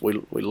kids.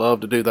 We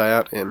love to do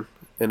that, and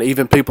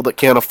even people that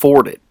can't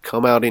afford it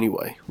come out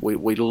anyway.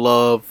 We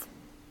love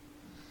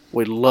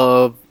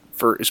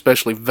for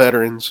especially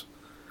veterans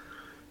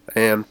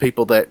and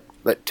people that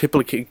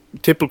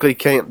typically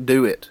can't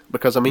do it,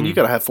 because I mean you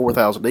got to have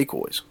 4,000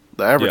 decoys.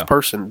 The average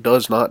person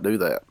does not do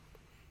that.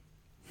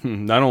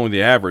 Not only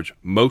the average,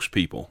 most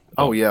people.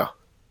 Oh yeah.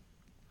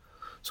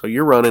 So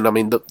you're running. I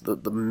mean,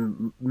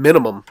 the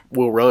minimum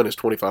we'll run is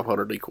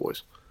 2,500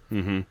 decoys,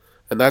 and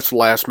that's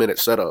last minute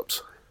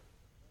setups.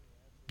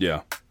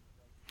 Yeah.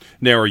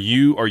 Now, are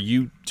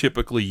you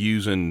typically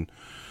using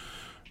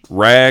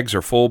rags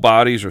or full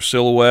bodies or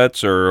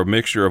silhouettes or a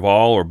mixture of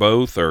all or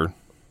both? Or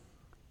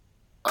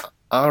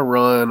I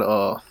run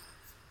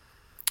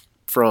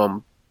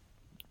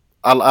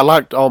I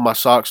like all my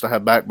socks to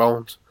have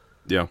backbones.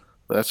 Yeah.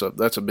 That's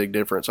a big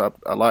difference. I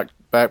like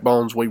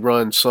backbones. We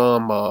run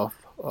some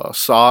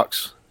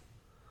socks,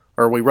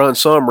 or we run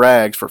some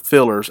rags for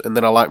fillers, and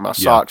then I like my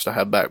socks to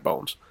have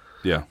backbones.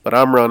 Yeah. But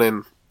I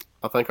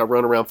think I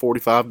run around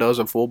 45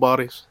 dozen full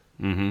bodies.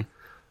 Mm-hmm.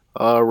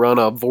 I run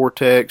a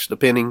Vortex,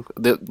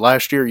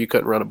 last year you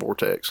couldn't run a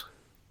Vortex.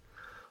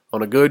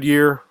 On a good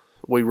year,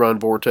 we run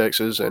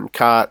Vortexes and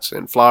kites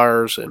and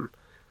flyers and,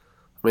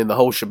 I mean, the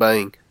whole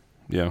shebang.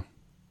 Yeah.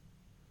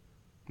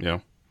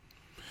 Yeah.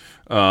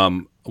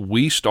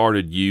 We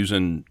started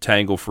using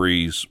Tangle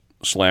Freeze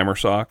slammer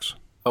socks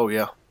Oh,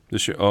 yeah.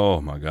 this year. Oh,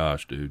 my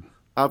gosh, dude.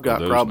 I've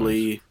got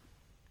probably,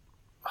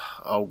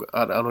 I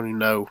don't even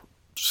know,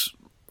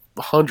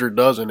 100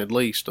 dozen at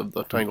least of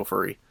the Tangle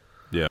Free.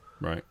 Yeah,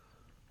 right.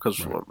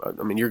 Because,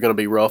 I mean, you're going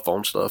to be rough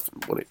on stuff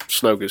when it's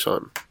snow goose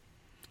hunting.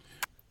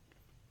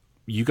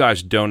 You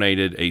guys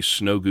donated a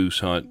snow goose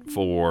hunt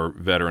for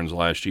veterans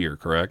last year,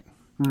 correct?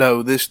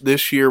 No,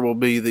 this year will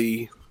be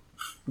the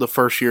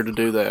first year to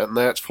do that, and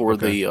that's for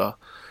the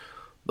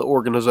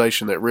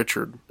organization that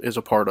Richard is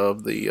a part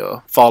of,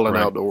 the Fallen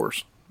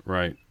Outdoors.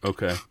 Right.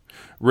 Okay.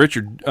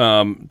 Richard,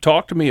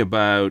 talk to me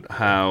about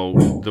how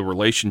the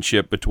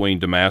relationship between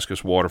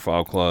Damascus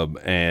Waterfowl Club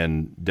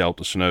and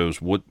Delta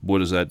Snows, what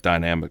does that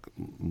dynamic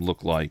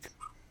look like?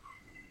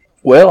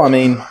 Well, I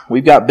mean,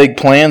 we've got big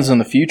plans in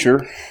the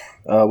future.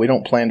 We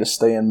don't plan to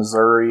stay in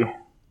Missouri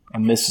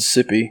and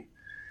Mississippi.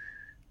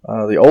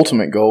 The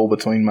ultimate goal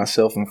between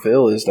myself and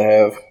Phil is to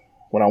have,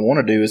 what I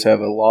want to do is have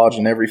a lodge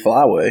in every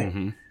flyway.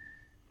 Mm-hmm.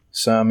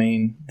 So, I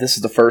mean, this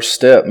is the first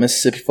step.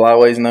 Mississippi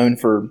Flyway is known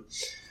for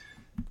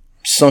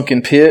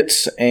sunken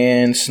pits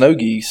and snow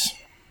geese.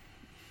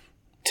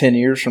 10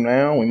 years from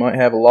now, we might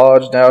have a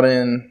lodge out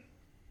in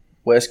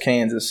West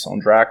Kansas on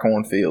dry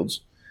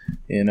cornfields,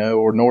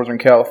 or Northern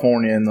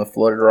California in the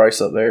flooded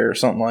rice up there or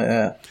something like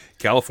that.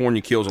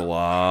 California kills a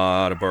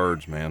lot of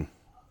birds, man.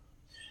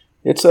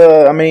 It's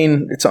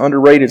an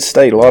underrated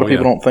state. A lot of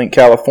people don't think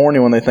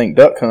California when they think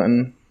duck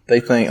hunting. They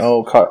think,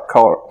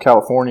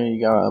 California, you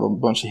got a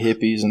bunch of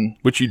hippies and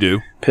which you do.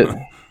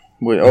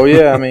 Oh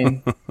yeah, I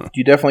mean,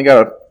 you definitely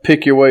got to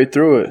pick your way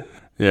through it.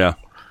 Yeah.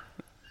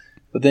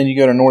 But then you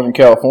go to Northern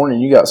California,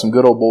 and you got some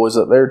good old boys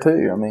up there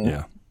too. I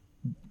mean,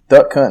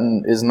 duck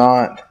hunting is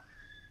not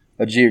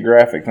a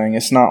geographic thing.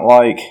 It's not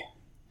like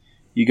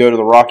you go to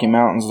the Rocky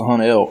Mountains to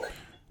hunt elk,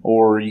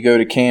 or you go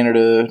to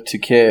Canada to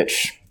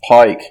catch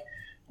pike,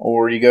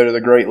 or you go to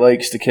the Great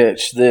Lakes to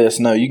catch this.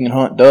 No, you can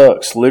hunt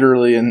ducks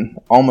literally in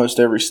almost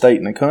every state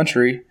in the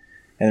country,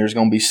 and there's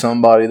going to be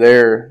somebody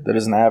there that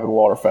is an avid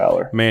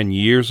waterfowler. Man,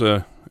 years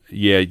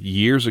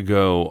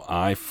ago,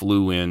 I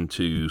flew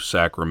into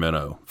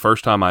Sacramento.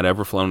 First time I'd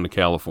ever flown to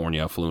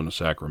California, I flew into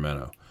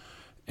Sacramento.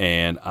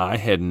 And I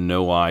had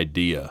no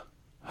idea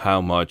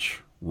how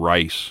much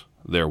rice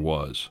there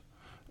was.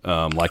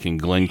 Like in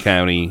Glenn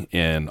County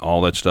and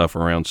all that stuff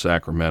around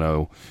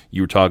Sacramento.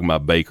 You were talking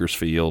about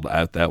Bakersfield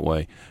out that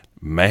way.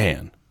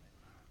 Man,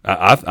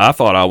 I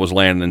thought I was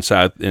landing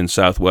in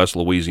southwest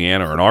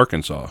Louisiana or in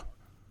Arkansas.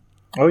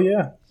 Oh,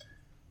 yeah.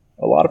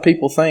 A lot of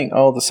people think,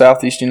 the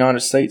southeast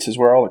United States is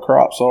where all the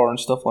crops are and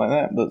stuff like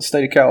that. But the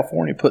state of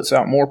California puts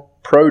out more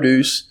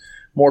produce,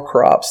 more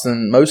crops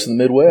than most of the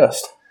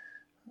Midwest.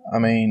 I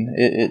mean,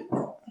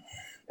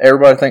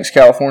 everybody thinks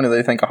California,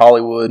 they think of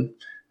Hollywood.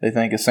 They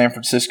think of San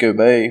Francisco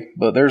Bay,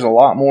 but there's a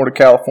lot more to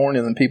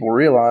California than people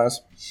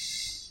realize.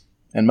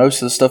 And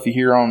most of the stuff you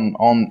hear in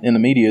the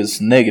media is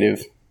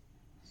negative,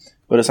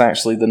 but it's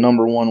actually the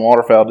number one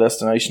waterfowl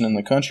destination in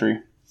the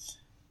country.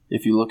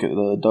 If you look at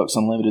the Ducks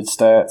Unlimited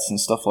stats and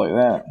stuff like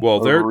that,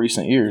 over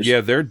recent years,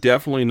 they're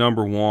definitely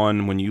number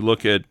one. When you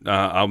look at,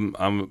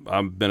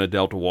 I've been a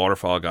Delta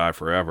waterfowl guy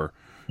forever.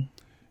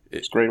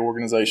 It's a great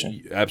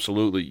organization.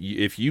 Absolutely.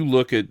 If you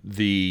look at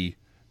the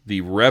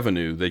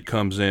revenue that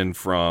comes in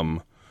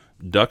from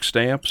duck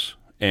stamps,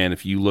 and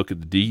if you look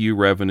at the DU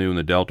revenue and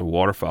the Delta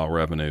waterfowl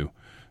revenue,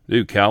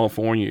 Dude,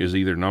 California is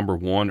either number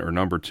 1 or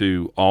number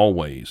 2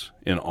 always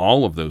in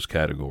all of those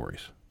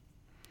categories.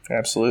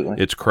 Absolutely.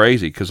 It's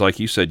crazy because, like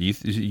you said,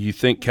 you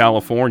think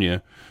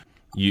California,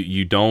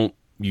 you don't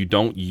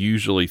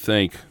usually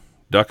think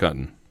duck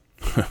hunting,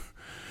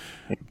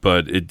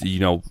 but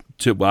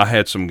I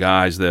had some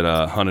guys that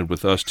hunted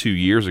with us 2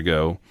 years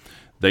ago.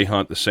 They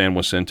hunt the San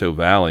Jacinto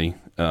Valley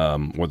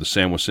or the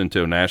San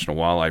Jacinto National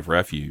Wildlife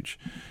Refuge,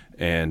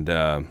 and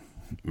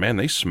man,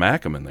 they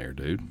smack them in there,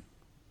 dude.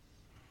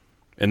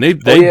 And they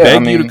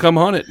beg you to come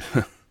hunt it.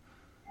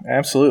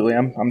 Absolutely.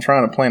 I'm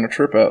trying to plan a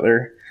trip out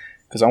there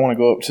because I want to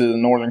go up to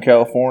Northern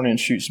California and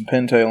shoot some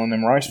pintail in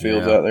them rice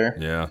fields out there.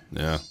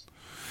 Yeah.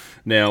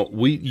 Now,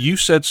 you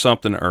said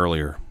something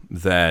earlier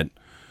that,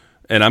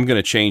 and I'm going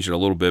to change it a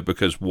little bit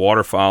because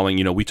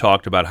waterfowling, we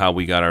talked about how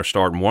we got our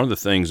start. And one of the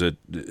things that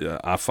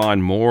I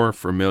find more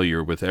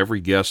familiar with every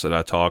guest that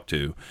I talk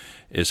to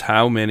is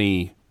how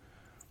many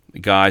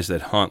guys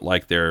that hunt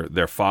like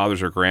their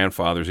fathers or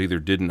grandfathers either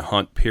didn't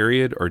hunt,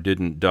 period, or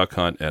didn't duck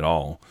hunt at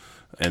all.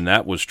 And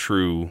that was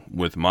true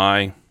with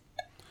my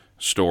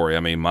story. I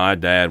mean, my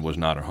dad was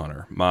not a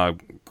hunter. My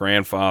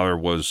grandfather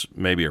was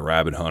maybe a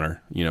rabbit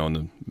hunter, in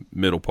the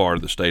middle part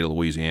of the state of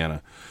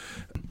Louisiana.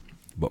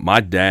 But my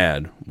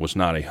dad was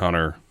not a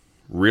hunter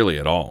really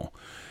at all.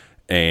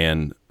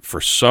 And for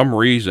some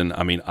reason,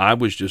 I mean, I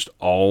was just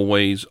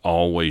always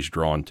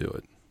drawn to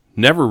it.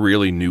 Never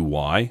really knew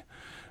why.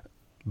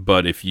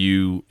 But if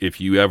you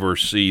ever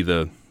see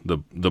the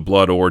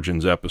Blood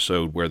Origins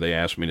episode where they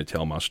asked me to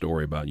tell my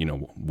story about,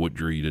 what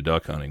drew you to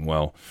duck hunting,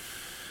 well,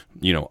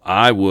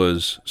 I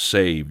was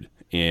saved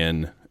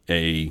in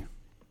a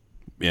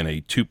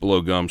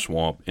Tupelo gum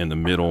swamp in the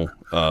middle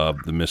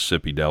of the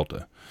Mississippi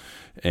Delta.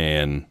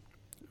 And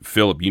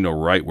Philip,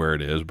 right where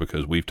it is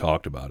because we've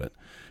talked about it.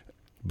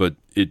 But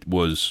it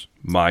was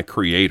my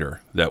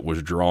creator that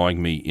was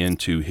drawing me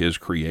into his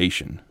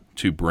creation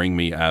to bring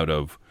me out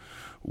of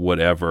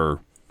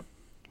whatever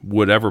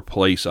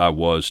place I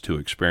was to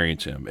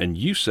experience him. And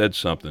you said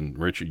something,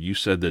 Richard. You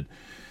said that,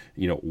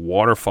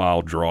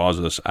 waterfowl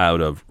draws us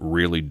out of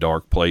really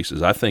dark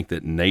places. I think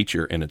that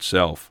nature in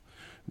itself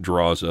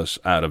draws us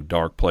out of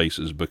dark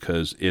places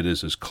because it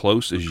is as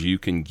close as you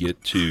can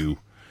get to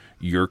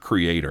your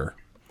creator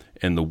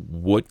and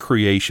what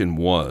creation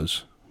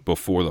was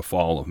before the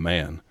fall of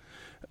man.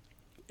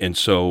 And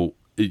so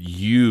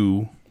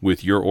you,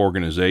 with your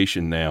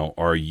organization now,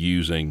 are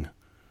using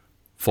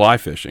fly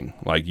fishing.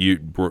 Like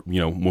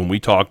when we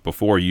talked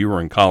before, you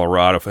were in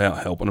Colorado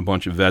helping a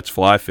bunch of vets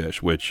fly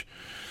fish, which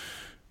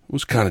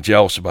was kind of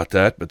jealous about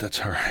that, but that's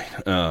all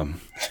right.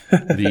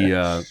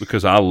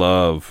 Because I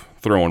love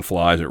throwing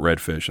flies at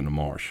redfish in the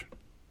marsh.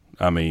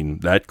 I mean,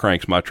 that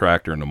cranks my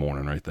tractor in the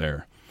morning right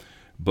there.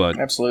 But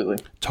absolutely,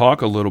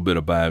 talk a little bit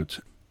about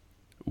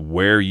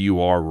where you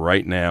are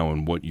right now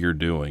and what you're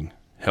doing,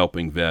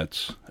 helping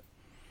vets,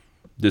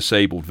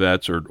 disabled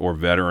vets or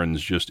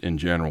veterans just in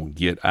general,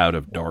 get out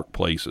of dark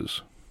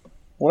places.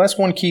 Well, that's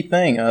one key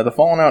thing. The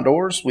Fallen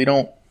Outdoors, we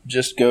don't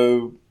just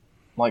go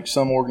like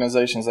some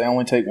organizations. They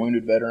only take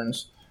wounded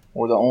veterans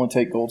or they'll only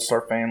take Gold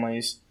Star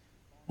families.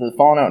 The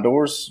Fallen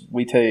Outdoors,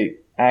 we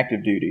take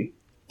active duty,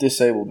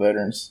 disabled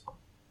veterans,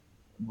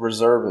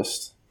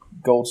 reservists,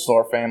 Gold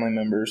Star family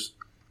members,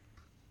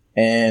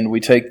 and we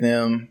take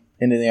them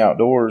into the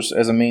outdoors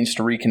as a means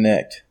to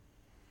reconnect.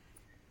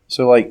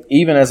 So, like,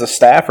 even as a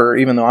staffer,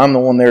 even though I'm the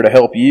one there to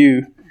help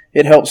you,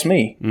 it helps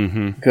me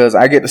because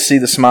I get to see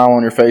the smile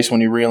on your face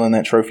when you reel in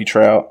that trophy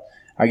trout.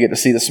 I get to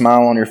see the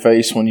smile on your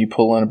face when you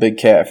pull in a big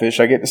catfish.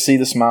 I get to see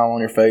the smile on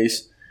your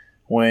face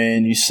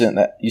when you send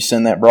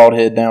that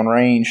broadhead down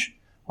range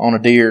on a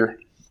deer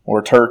or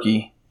a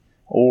turkey,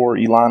 or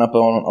you line up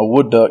on a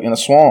wood duck in a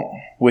swamp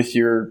with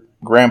your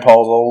grandpa's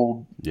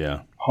old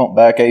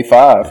humpback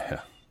A5. Yeah.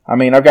 I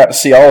mean, I've got to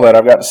see all that.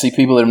 I've got to see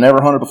people that have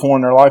never hunted before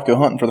in their life go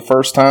hunting for the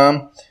first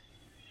time.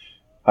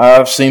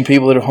 I've seen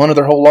people that have hunted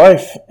their whole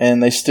life,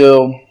 and they're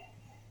still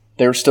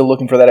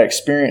looking for that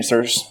experience.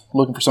 They're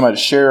looking for somebody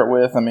to share it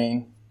with. I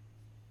mean,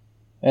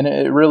 and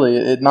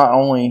it not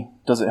only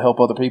does it help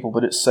other people,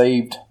 but it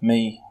saved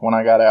me when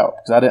I got out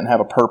because I didn't have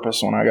a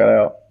purpose when I got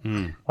out.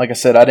 Like I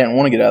said, I didn't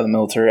want to get out of the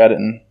military.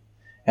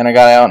 And I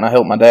got out and I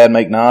helped my dad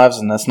make knives,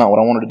 and that's not what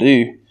I wanted to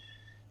do.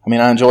 I mean,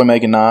 I enjoy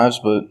making knives,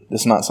 but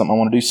it's not something I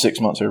want to do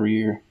 6 months every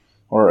year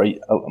or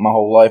my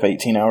whole life,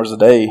 18 hours a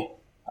day.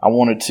 I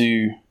wanted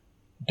to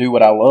do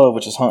what I love,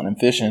 which is hunting and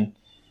fishing,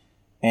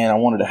 and I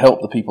wanted to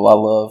help the people I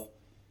love,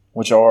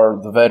 which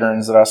are the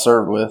veterans that I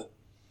served with,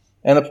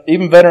 and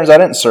even veterans I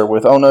didn't serve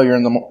with. Oh no, you're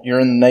in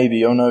the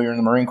Navy. Oh no, you're in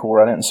the Marine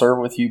Corps. I didn't serve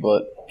with you,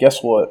 but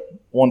guess what?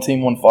 One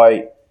team, one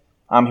fight.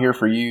 I'm here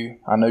for you.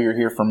 I know you're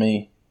here for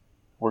me.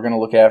 We're going to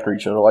look after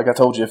each other. Like I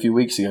told you a few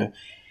weeks ago,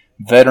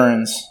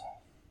 veterans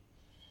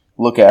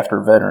look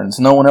after veterans.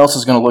 No one else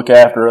is going to look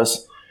after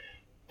us.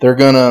 They're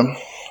going to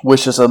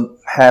wish us a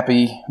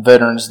happy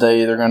Veterans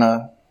Day. They're going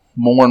to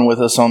mourn with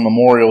us on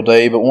Memorial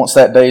Day. But once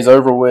that day's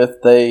over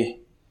with, they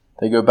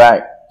go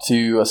back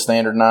to a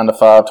standard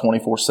 9-to-5,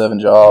 24/7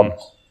 job.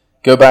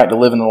 Go back to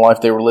living the life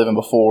they were living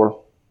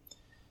before.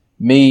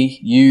 Me,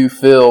 you,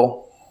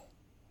 Phil,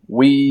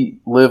 we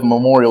live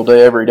Memorial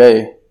Day every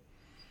day.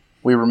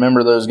 We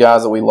remember those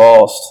guys that we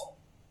lost.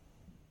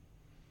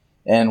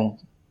 And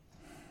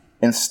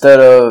instead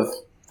of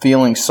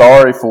feeling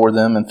sorry for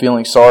them and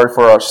feeling sorry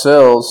for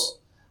ourselves,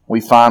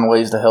 we find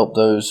ways to help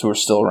those who are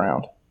still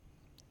around.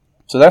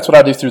 So that's what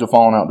I do through the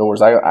Fallen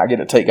Outdoors. I get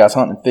to take guys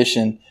hunting and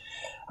fishing.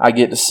 I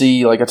get to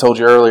see, like I told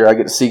you earlier, I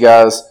get to see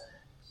guys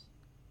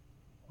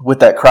with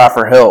that cry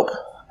for help.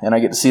 And I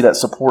get to see that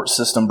support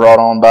system brought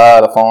on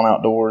by the Fallen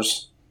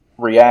Outdoors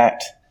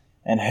react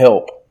and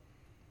help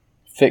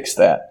fix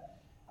that.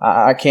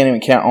 I can't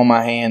even count on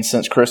my hands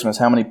since Christmas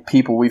how many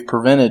people we've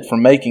prevented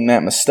from making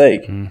that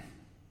mistake.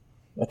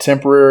 A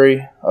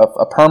temporary,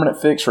 a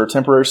permanent fix or a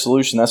temporary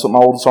solution. That's what my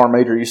old sergeant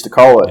major used to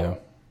call it. Yeah.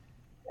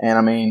 And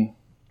I mean,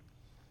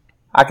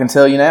 I can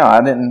tell you now,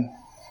 I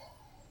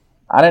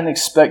didn't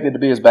expect it to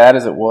be as bad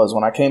as it was.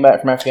 When I came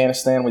back from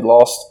Afghanistan, we'd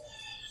lost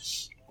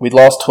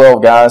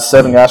 12 guys,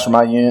 7 guys from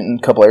my unit,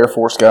 and a couple of Air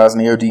Force guys and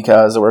the OD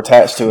guys that were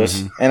attached to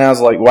us. And I was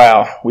like,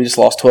 wow, we just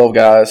lost 12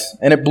 guys.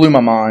 And it blew my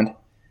mind.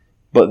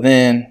 But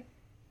then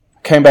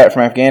I came back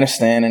from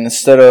Afghanistan, and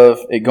instead of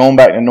it going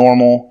back to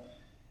normal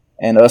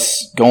and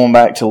us going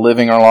back to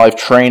living our life,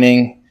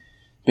 training,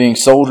 being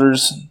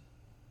soldiers,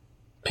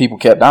 people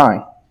kept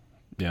dying.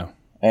 Yeah.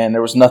 And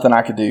there was nothing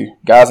I could do.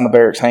 Guys in the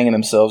barracks hanging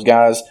themselves,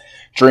 guys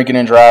drinking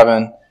and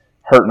driving,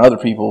 hurting other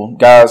people,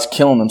 guys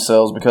killing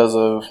themselves because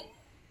of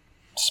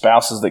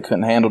spouses that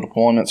couldn't handle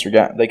deployments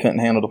or they couldn't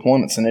handle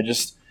deployments. And it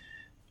just,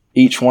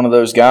 each one of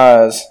those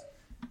guys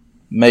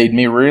made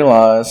me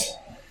realize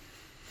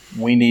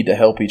we need to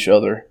help each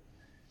other.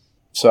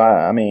 So,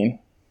 I mean,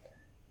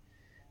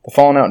 the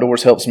Fallen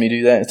Outdoors helps me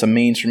do that. It's a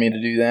means for me to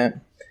do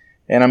that.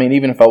 And, I mean,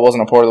 even if I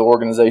wasn't a part of the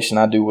organization,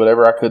 I'd do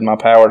whatever I could in my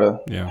power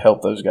to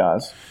help those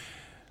guys.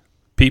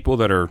 People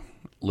that are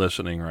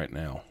listening right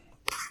now,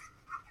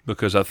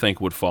 because I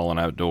think what Fallen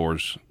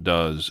Outdoors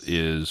does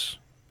is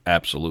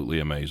absolutely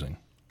amazing.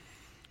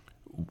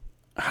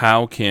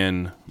 How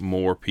can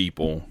more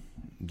people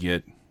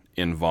get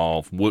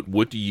involved?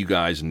 What do you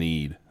guys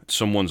need?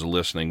 Someone's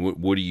listening.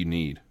 What do you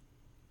need?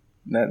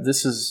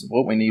 This is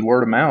what we need,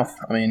 word of mouth.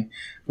 I mean,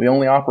 we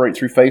only operate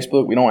through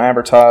Facebook. We don't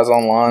advertise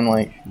online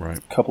like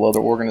a couple other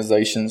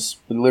organizations.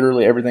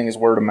 Literally everything is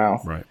word of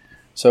mouth. Right.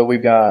 So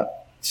we've got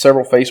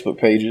several Facebook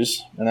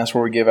pages, and that's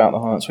where we give out the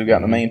hunts. We've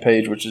got the main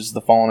page, which is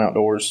the Fallen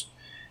Outdoors.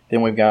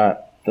 Then we've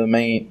got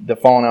the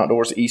Fallen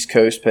Outdoors East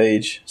Coast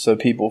page, so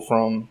people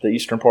from the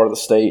eastern part of the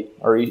state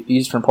or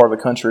eastern part of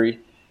the country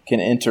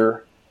can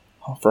enter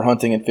for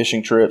hunting and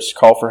fishing trips,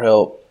 call for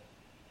help,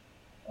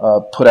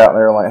 put out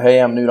there like,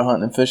 hey, I'm new to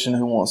hunting and fishing,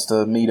 who wants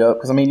to meet up?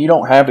 Because, I mean, you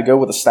don't have to go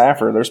with a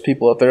staffer. There's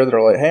people out there that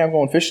are like, hey, I'm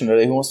going fishing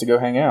today, who wants to go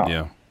hang out?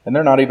 Yeah. And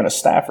they're not even a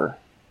staffer.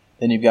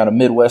 Then you've got a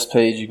Midwest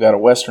page, you've got a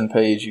Western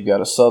page, you've got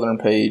a Southern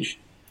page,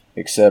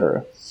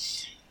 etc.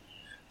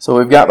 So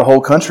we've got the whole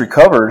country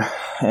covered.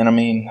 And, I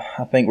mean,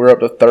 I think we're up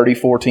to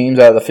 34 teams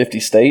out of the 50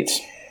 states.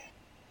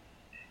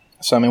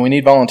 So, I mean, we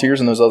need volunteers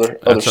in those other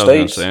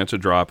states. That's a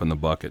drop in the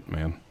bucket,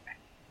 man.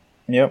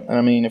 Yep. And,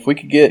 I mean, if we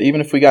could get,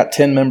 even if we got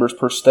 10 members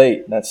per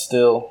state, that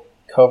still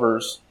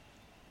covers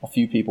a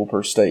few people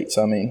per state.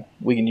 So, I mean,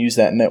 we can use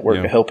that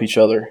network to help each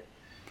other.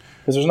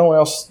 Because there's no one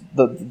else.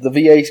 The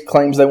VA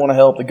claims they want to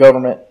help. The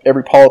government,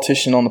 every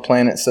politician on the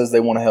planet says they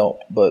want to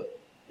help. But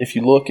if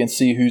you look and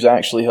see who's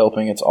actually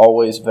helping, it's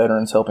always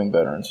veterans helping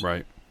veterans.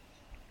 Right.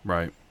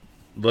 Right.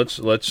 Let's.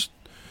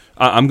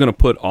 I'm going to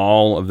put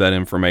all of that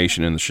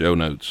information in the show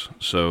notes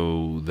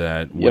so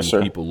that when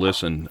people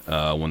listen,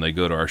 when they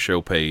go to our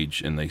show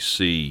page and they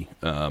see,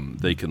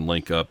 they can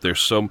link up.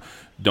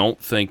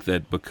 Don't think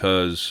that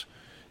because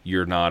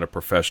you're not a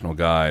professional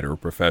guide or a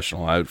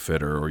professional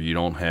outfitter or you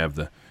don't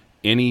have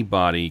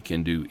anybody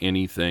can do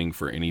anything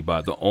for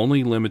anybody. The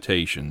only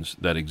limitations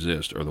that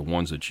exist are the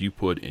ones that you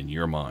put in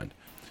your mind.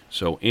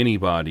 So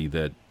anybody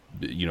that,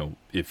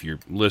 if you're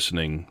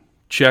listening,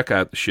 check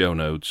out the show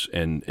notes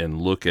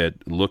and look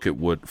at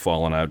what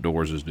Fallen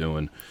Outdoors is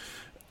doing.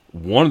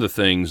 One of the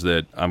things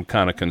that I'm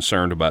kind of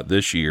concerned about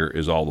this year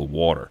is all the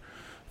water.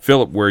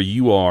 Philip, where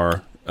you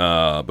are,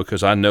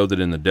 because I know that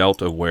in the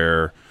Delta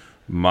where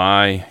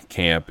my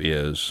camp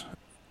is,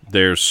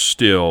 there's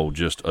still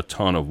just a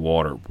ton of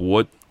water.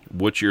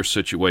 What's your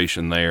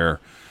situation there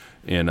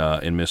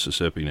in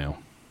Mississippi now?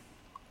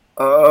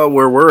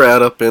 Where we're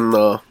at up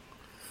in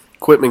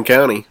Quitman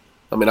County,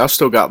 I mean, I've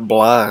still got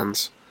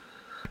blinds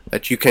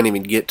that you can't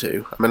even get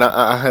to. I mean,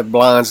 I have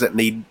blinds that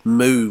need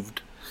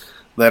moved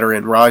that are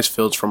in rice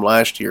fields from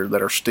last year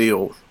that are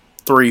still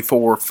 3,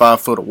 4,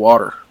 5 foot of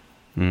water.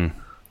 Mm.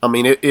 I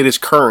mean, it is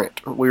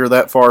current. We are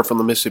that far from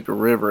the Mississippi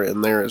River,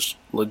 and there is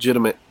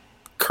legitimate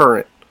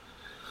current.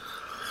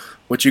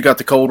 Which you got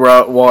the cold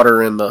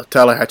water in the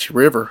Tallahatchie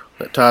River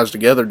that ties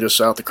together just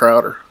south of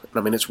Crowder. I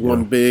mean, it's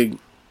one big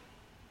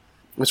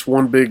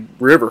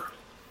river.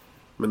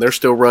 I mean, they're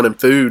still running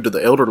food to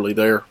the elderly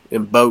there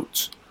in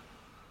boats.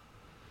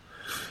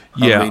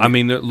 Yeah, I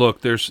mean,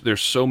 look,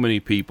 there's so many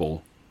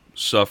people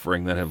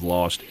suffering that have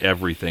lost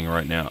everything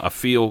right now. I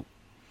feel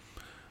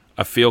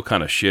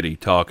kind of shitty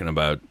talking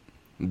about,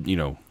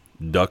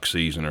 duck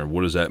season, or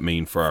what does that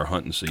mean for our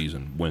hunting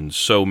season when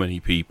so many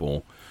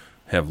people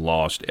have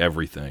lost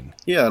everything?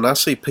 Yeah, and I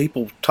see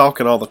people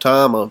talking all the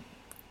time of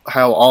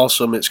how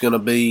awesome it's going to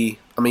be.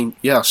 I mean,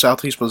 yeah,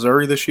 Southeast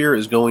Missouri this year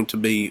is going to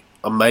be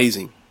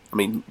amazing. I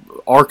mean,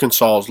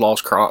 Arkansas's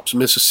lost crops.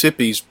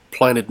 Mississippi's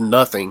planted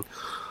nothing.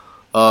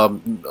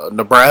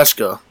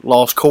 Nebraska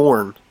lost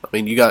corn. I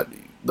mean, you got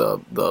the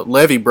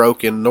levee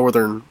broke in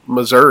northern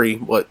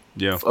Missouri,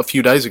 a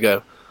few days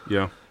ago.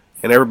 Yeah.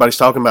 And everybody's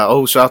talking about,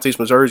 oh, Southeast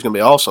Missouri is going to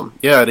be awesome.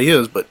 Yeah, it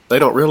is, but they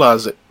don't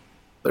realize that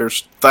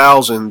there's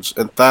thousands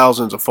and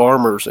thousands of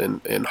farmers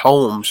and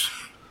homes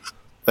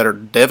that are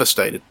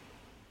devastated.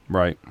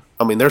 Right.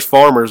 I mean, there's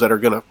farmers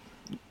that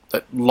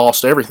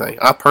lost everything.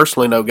 I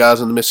personally know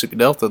guys in the Mississippi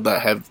Delta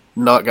that have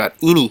not got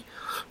any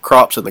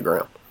crops in the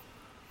ground.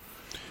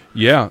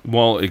 Yeah,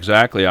 well,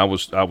 exactly. I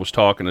was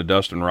talking to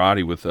Dustin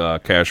Roddy with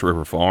Cache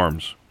River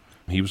Farms.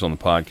 He was on the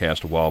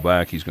podcast a while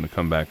back. He's going to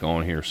come back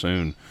on here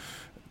soon.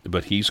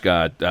 But he's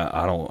got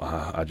I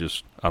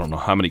don't know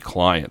how many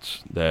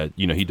clients that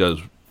he does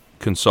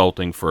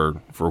consulting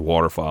for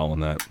waterfowl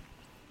and that,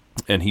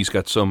 and he's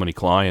got so many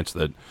clients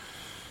that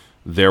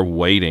they're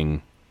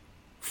waiting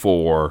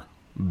for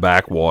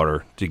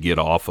backwater to get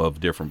off of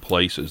different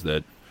places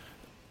that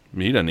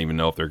he doesn't even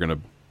know if they're going to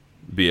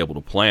be able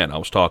to plant. I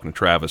was talking to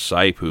Travis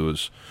Sipe, who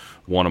is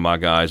one of my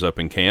guys up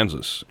in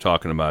Kansas,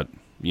 talking about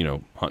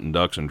hunting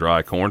ducks in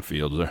dry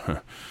cornfields.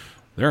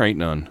 There ain't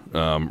none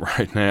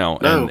right now.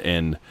 No.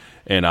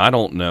 And I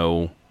don't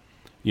know,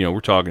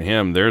 we're talking to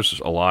him. There's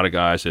a lot of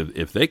guys,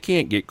 if they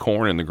can't get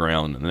corn in the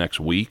ground in the next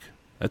week,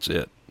 that's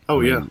it.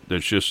 Yeah.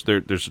 There's just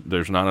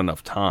there's not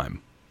enough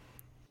time.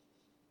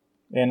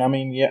 And I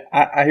mean, yeah,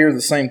 I hear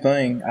the same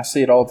thing. I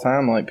see it all the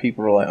time. Like,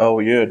 people are like, "Oh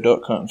yeah,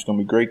 duck hunting's going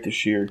to be great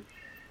this year."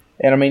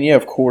 And I mean, yeah,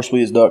 of course,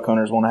 we as duck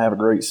hunters want to have a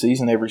great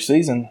season every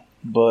season,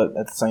 but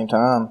at the same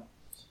time,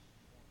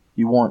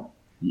 you want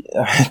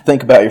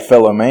think about your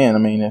fellow man. I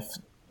mean,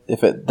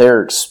 if at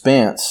their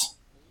expense,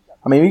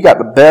 I mean, you got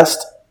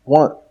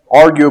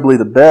arguably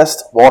the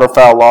best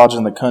waterfowl lodge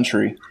in the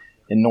country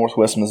in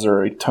Northwest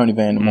Missouri, Tony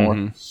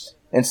Vandemore. Mm-hmm.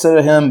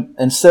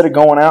 Instead of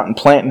going out and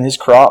planting his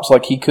crops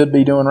like he could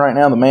be doing right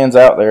now, the man's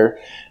out there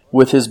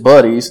with his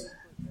buddies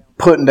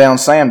putting down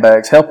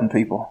sandbags, helping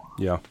people.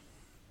 Yeah.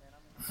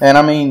 And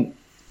I mean,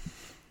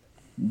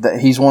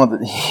 he's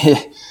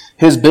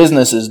his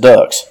business is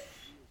ducks,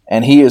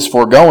 and he is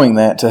foregoing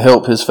that to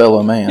help his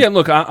fellow man. Yeah,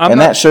 look,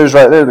 that shows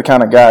right there the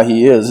kind of guy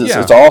he is.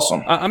 It's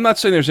awesome. I'm not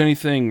saying there's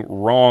anything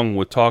wrong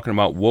with talking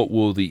about what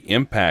will the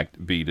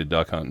impact be to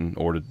duck hunting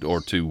or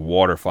to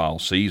waterfowl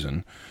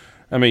season.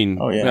 I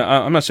mean,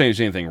 I'm not saying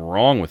there's anything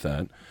wrong with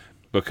that,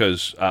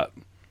 because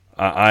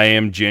I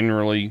am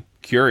generally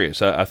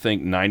curious. I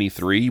think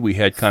 93 we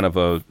had kind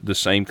of the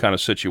same kind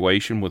of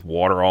situation with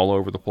water all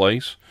over the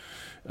place.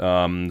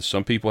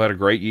 Some people had a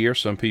great year,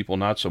 some people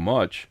not so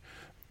much.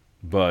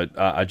 But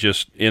I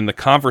just, in the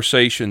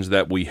conversations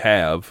that we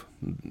have,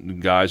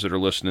 guys that are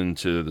listening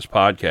to this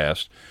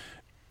podcast,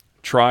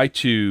 try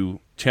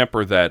to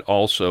temper that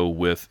also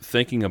with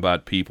thinking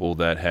about people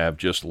that have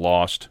just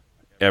lost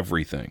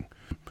everything.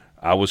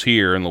 I was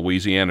here in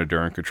Louisiana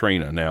during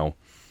Katrina. Now,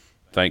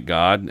 thank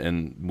God,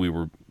 and we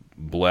were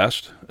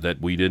blessed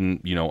that we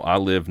didn't, I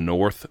live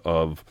north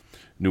of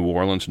New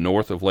Orleans,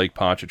 north of Lake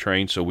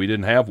Pontchartrain, so we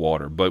didn't have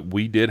water. But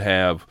we did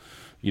have,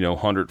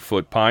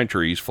 100-foot pine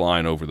trees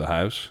flying over the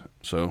house,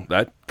 so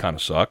that kind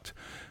of sucked.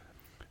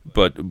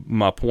 But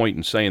my point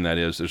in saying that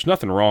is there's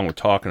nothing wrong with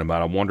talking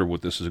about, I wonder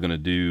what this is going to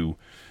do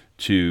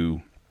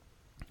to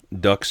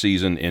duck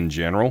season in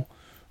general.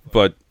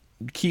 But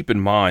keep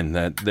in mind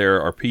that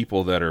there are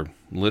people that are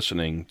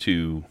listening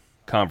to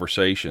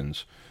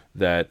conversations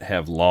that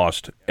have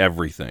lost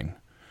everything.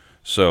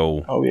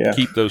 So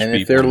keep those people in mind.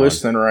 And if they're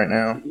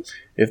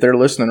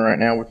listening right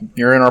now,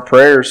 you're in our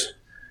prayers.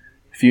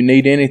 If you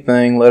need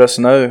anything, let us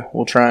know.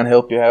 We'll try and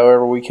help you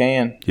however we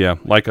can. Yeah,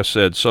 like I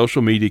said,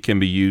 social media can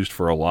be used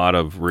for a lot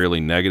of really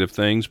negative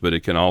things, but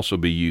it can also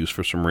be used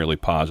for some really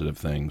positive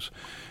things.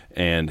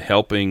 And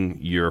helping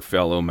your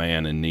fellow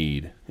man in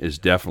need is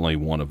definitely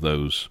one of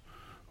those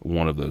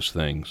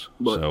things.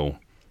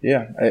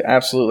 Yeah,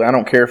 absolutely. I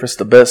don't care if it's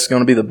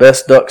going to be the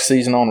best duck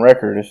season on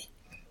record. If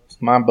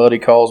my buddy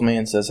calls me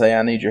and says, "Hey,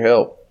 I need your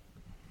help,"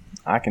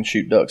 I can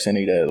shoot ducks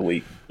any day of the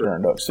week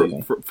during duck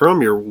season.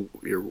 From your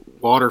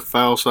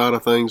waterfowl side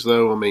of things,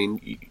 though, I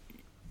mean,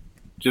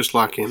 just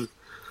like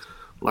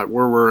where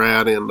we're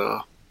at in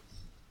the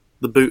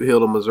Boot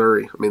Hill of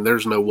Missouri, I mean,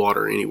 there's no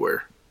water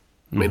anywhere.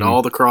 I mean,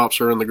 all the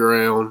crops are in the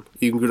ground.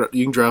 You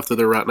can drive through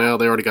there right now.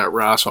 They already got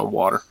rice on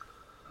water.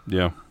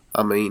 Yeah.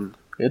 I mean,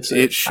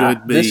 it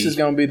should be. This is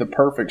going to be the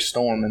perfect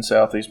storm in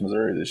Southeast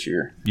Missouri this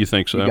year. You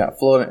think so? You got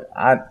flooding.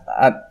 I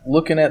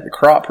looking at the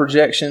crop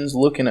projections,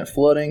 looking at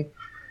flooding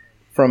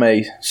from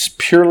a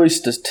purely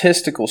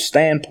statistical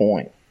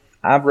standpoint,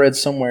 I've read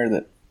somewhere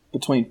that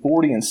between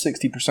 40 and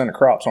 60% of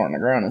crops aren't in the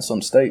ground in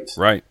some states.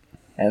 Right.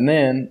 And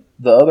then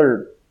the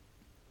other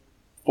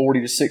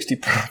 40 to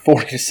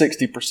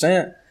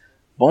 60%, a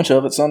bunch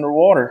of it's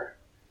underwater.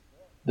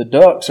 The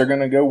ducks are going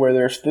to go where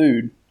there's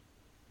food.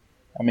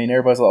 I mean,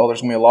 everybody's like, oh,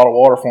 there's going to be a lot of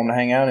water for them to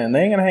hang out in.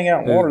 They ain't going to hang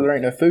out in water. There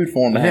ain't no food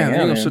for them to hang out in.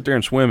 They're going to sit there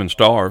and swim and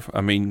starve.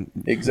 I mean.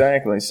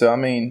 Exactly. So, I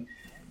mean,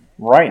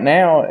 right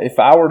now, if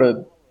I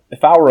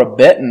were a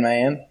betting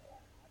man,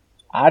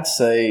 I'd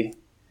say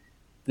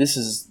this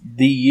is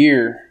the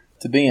year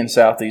to be in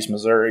southeast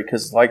Missouri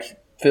because, like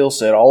Phil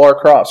said, all our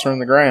crops are in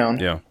the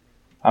ground. Yeah.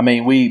 I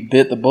mean, we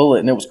bit the bullet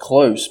and it was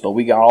close, but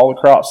we got all the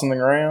crops in the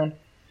ground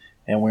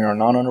and we are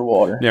not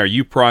underwater. Now, are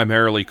you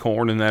primarily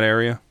corn in that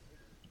area?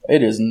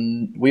 It is.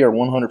 We are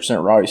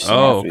 100% rice. In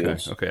our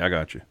fields. Okay, I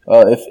got you.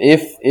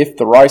 If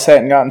the rice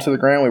hadn't gotten to the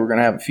ground, we were going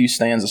to have a few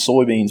stands of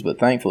soybeans, but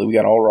thankfully we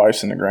got all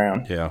rice in the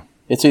ground. Yeah.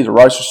 It's either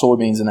rice or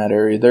soybeans in that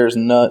area. There's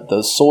not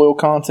the soil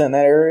content in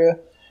that area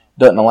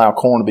doesn't allow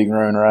corn to be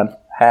grown, or I'd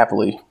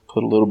happily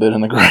put a little bit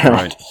in the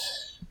ground.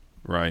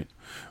 Right.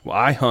 Well,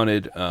 I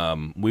hunted.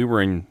 We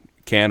were in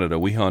Canada.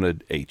 We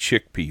hunted a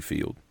chickpea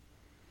field.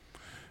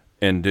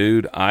 And,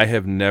 dude, I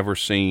have never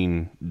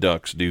seen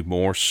ducks do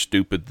more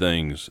stupid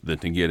things than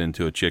to get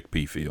into a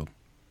chickpea field.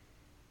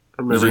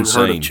 I've never even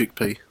heard of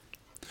chickpea.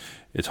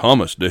 It's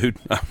hummus, dude.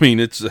 I mean,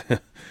 it's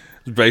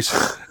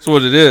basically that's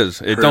what it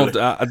is. It Really?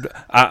 don't.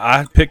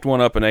 I picked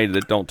one up and ate it.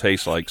 It don't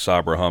taste like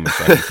Sabra hummus.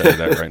 I can tell you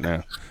that right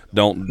now.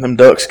 Don't. Them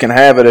ducks can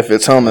have it if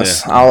it's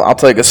hummus. Yeah. I'll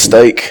take a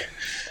steak.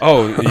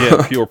 Oh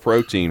yeah, pure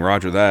protein.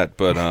 Roger that.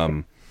 But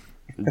I'm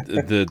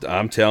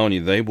telling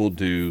you, they will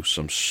do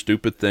some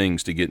stupid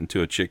things to get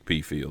into a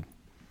chickpea field.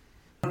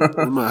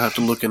 We might have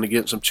to look into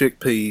getting some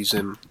chickpeas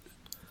and.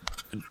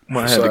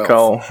 Might have to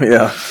call.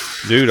 Yeah,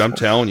 dude, I'm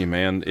telling you,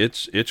 man,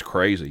 it's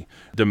crazy.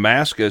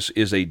 Damascus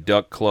is a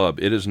duck club.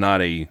 It is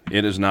not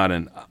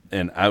an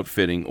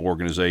outfitting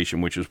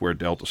organization, which is where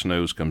Delta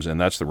Snows comes in.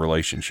 That's the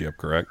relationship,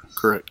 correct?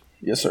 Correct.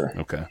 Yes, sir.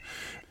 Okay.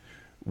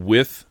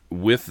 With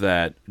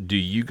that, do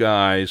you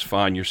guys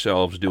find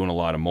yourselves doing a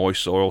lot of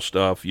moist soil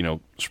stuff? You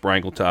know,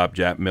 sprinkle top,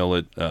 Jap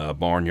millet,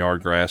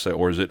 barnyard grass,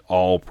 or is it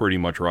all pretty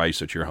much rice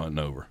that you're hunting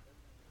over?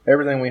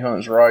 Everything we hunt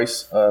is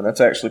rice.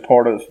 That's actually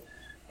part of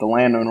the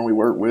landowner we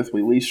work with.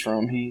 We lease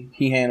from.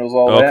 He handles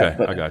all that. Okay,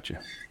 But I got you.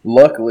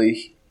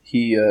 luckily,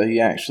 he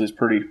actually is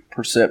pretty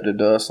perceptive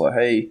to us. Like,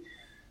 hey,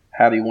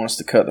 how do you want us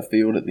to cut the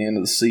field at the end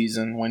of the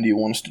season? When do you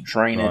want us to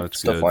drain it?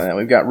 Stuff good. like that.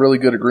 We've got really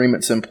good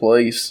agreements in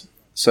place.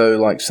 So,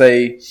 like,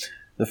 say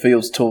the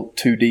field's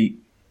too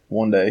deep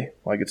one day,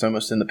 like it's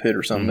almost in the pit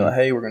or something. Mm-hmm. Like,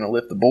 hey, we're going to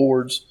lift the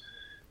boards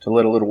to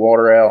let a little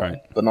water out,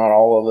 Right. but not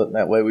all of it.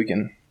 That way we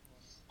can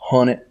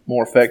hunt it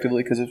more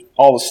effectively, because if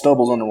all the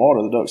stubble's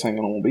underwater, the ducks ain't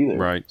going to want to be there.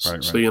 Right.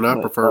 See, and I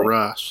prefer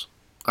rice.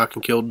 I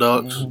can kill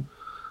ducks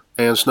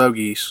and snow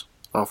geese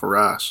off of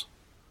rice.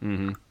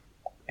 Mm-hmm.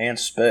 And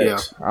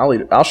specks.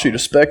 Yeah. I'll shoot a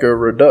speck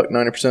over a duck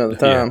 90% of the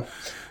time.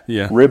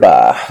 Yeah.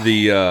 Ribeye.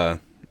 The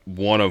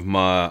one of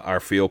our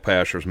field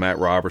pastors, Matt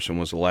Robertson,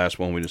 was the last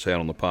one we just had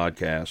on the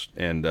podcast,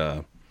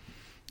 and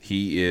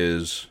he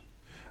is.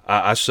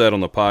 I said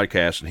on the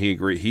podcast, and he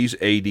agreed. He's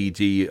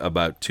ADD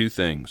about two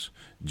things: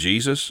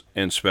 Jesus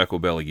and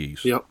speckled belly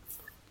geese. Yep.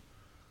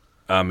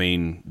 I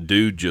mean,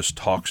 dude just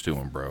talks to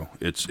him, bro.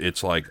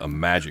 It's like a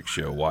magic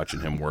show watching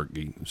him work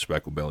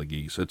speckled belly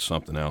geese. It's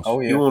something else. Oh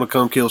yeah. You want to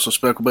come kill some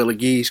speckled belly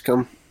geese?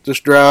 Come,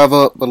 just drive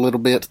up a little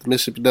bit to the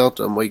Mississippi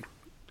Delta, and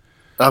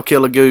I'll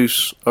kill a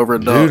goose over a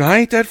duck. Dude, I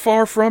ain't that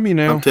far from you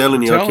now. I'm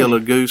telling you, I'll kill a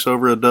goose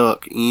over a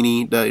duck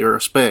any day, or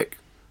a speck.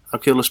 I'll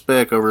kill a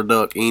speck over a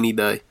duck any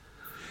day.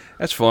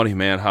 That's funny,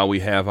 man, how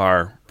we have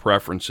our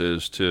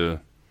preferences to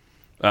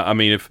I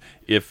mean,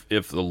 if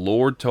the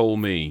Lord told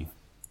me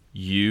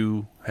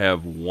you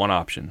have one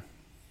option,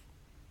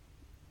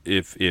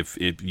 if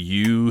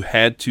you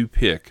had to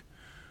pick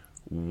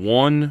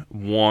one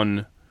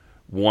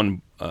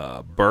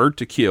bird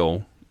to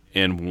kill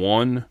and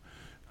one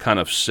kind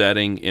of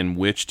setting in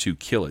which to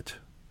kill it,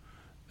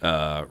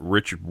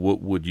 Richard,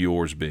 what would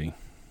yours be?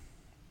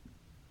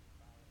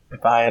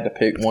 If I had to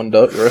pick one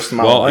duck the rest of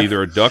my life? Well,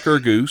 either a duck or a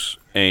goose,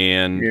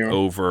 and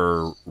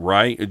over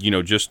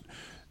just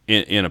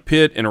in a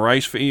pit in a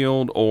rice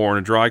field, or in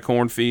a dry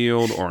corn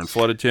field, or in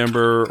flooded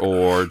timber,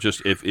 or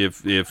just if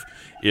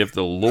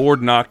the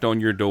Lord knocked on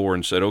your door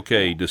and said,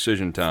 "Okay,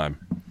 decision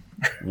time."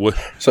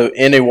 So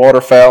any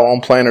waterfowl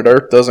on planet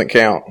Earth doesn't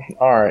count.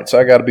 All right, so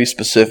I got to be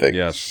specific.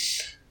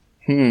 Yes.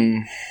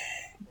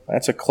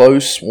 That's a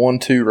close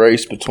 1-2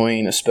 race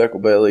between a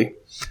speckled belly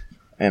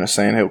and a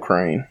sandhill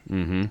crane.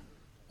 Mm-hmm.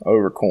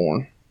 Over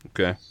corn.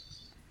 Okay.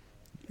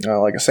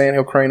 Like a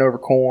sandhill crane over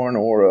corn,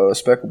 or a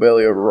speckled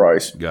belly over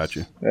rice.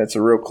 Gotcha. That's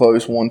a real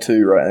close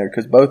 1-2 right there,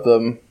 because both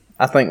of them,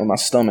 I think, with my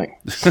stomach.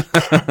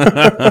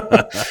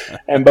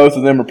 And both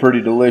of them are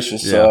pretty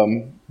delicious.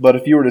 Yeah. But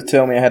if you were to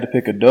tell me I had to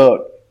pick a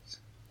duck,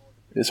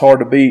 it's hard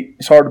to beat.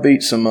 It's hard to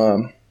beat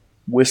some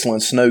whistling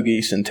snow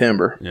geese in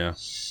timber. Yeah.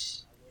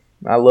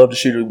 I love to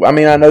shoot. I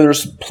mean, I know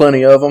there's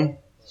plenty of them,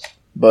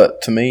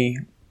 but to me,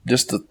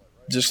 just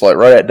like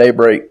right at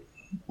daybreak,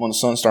 when the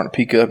sun's starting to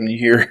peek up and you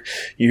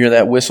hear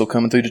that whistle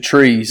coming through the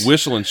trees.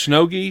 Whistling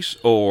snow geese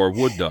or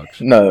wood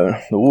ducks? No,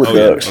 the wood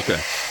ducks. Yeah.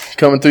 Okay.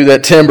 coming through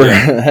that timber.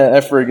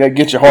 After it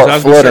get your heart I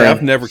was fluttering. say,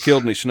 I've never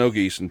killed any snow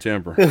geese in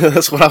timber.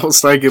 That's what I was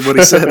thinking when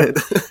he said it.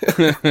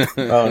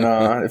 Oh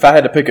no! If I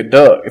had to pick a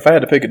duck,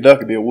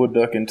 it'd be a wood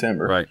duck in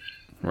timber.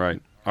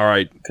 Right. All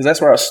right. Because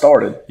that's where I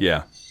started.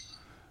 Yeah.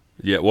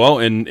 Well,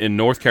 in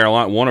North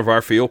Carolina, one of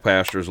our field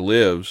pastors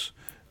lives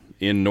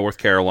in North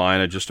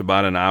Carolina, just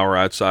about an hour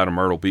outside of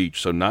Myrtle Beach,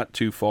 so not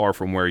too far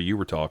from where you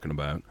were talking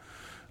about.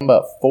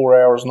 About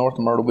 4 hours north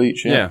of Myrtle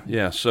Beach.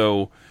 Yeah.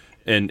 So,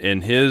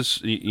 and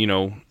his,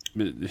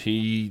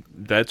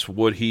 that's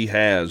what he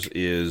has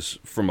is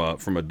from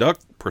a duck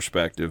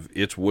perspective,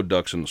 it's wood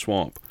ducks in the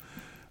swamp.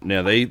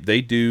 Now they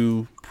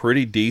do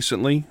pretty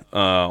decently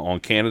on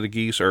Canada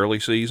geese early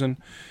season,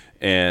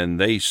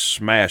 and they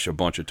smash a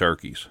bunch of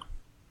turkeys.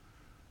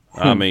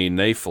 I mean,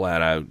 they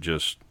flat out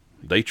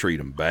they treat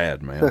them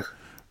bad, man.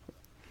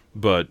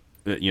 But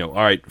all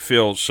right,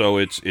 Phil. So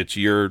it's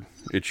your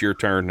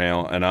turn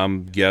now, and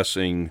I'm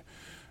guessing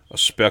a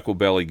speckled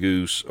belly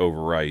goose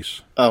over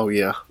rice. Oh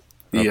yeah,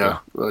 Okay. yeah.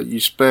 You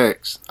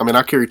specs. I mean,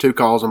 I carry 2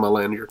 calls on my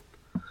lanyard: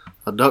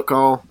 a duck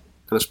call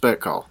and a spec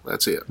call.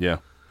 That's it. Yeah.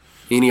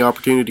 Any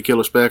opportunity to kill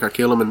a speck, I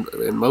kill them,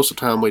 and most of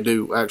the time we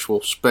do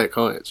actual spec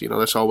hunts.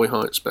 That's all we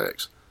hunt,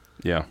 specs.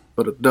 Yeah.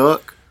 But a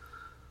duck,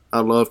 I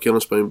love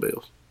killing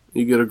spoonbills.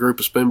 You get a group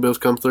of spoonbills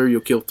come through,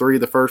 you'll kill 3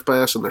 the first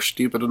pass, and they're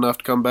stupid enough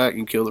to come back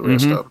and kill the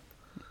rest of them.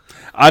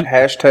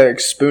 Hashtag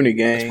Spoonie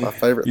Gang. My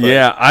favorite thing.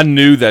 Yeah, I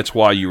knew that's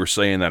why you were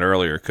saying that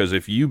earlier, because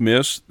if you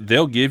miss,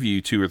 they'll give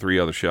you 2 or 3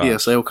 other shots.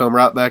 Yes, they'll come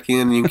right back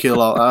in and you can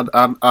kill all.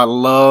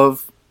 I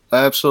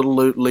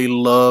absolutely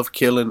love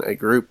killing a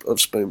group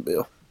of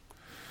spoonbill.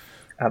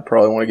 I'd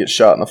probably want to get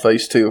shot in the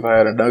face too if I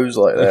had a nose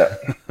like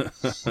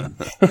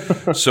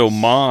that. So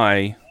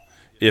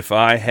if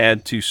I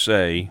had to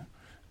say,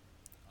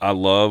 I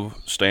love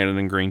standing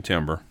in green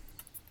timber.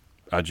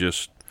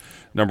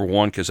 Number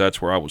one, because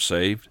that's where I was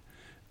saved.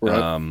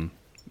 Right.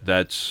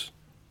 That's,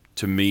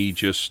 to me,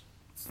 just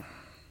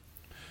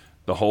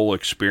the whole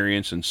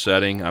experience and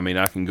setting. I mean,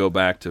 I can go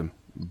back to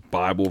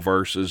Bible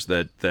verses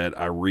that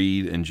I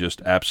read and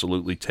just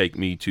absolutely take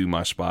me to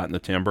my spot in the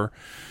timber.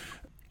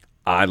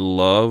 I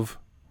love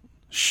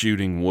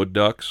shooting wood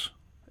ducks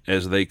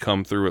as they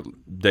come through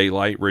at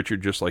daylight,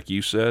 Richard, just like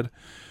you said.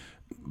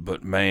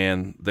 But,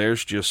 man,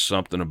 there's just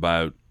something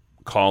about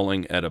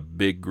calling at a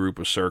big group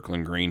of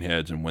circling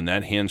greenheads, and when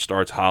that hen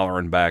starts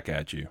hollering back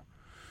at you,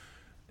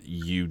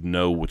 you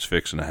know what's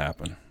fixing to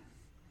happen.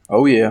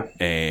 Oh, yeah.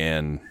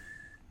 And,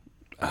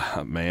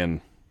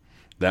 man,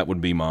 that would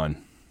be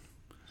mine.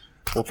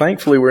 Well,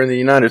 thankfully, we're in the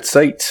United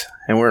States,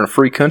 and we're in a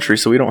free country,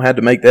 so we don't have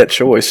to make that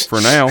choice. For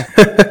now.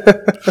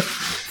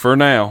 For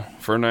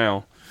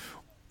now.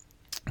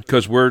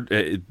 Because when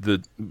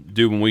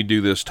we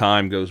do this,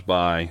 time goes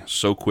by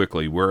so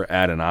quickly. We're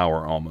at an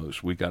hour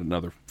almost. We got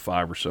another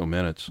 5 or so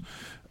minutes.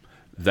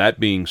 That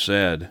being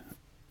said,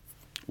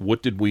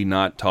 what did we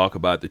not talk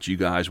about that you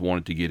guys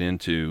wanted to get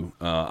into?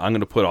 I'm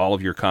going to put all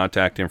of your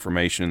contact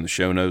information in the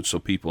show notes so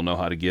people know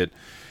how to get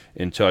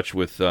in touch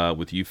with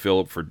you,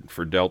 Philip,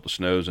 for Delta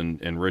Snows,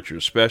 and Richard,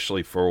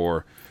 especially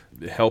for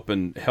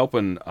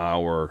helping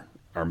our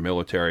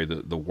military.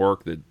 The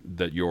work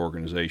that your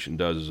organization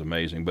does is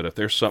amazing. But if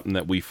there's something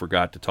that we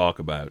forgot to talk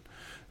about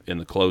in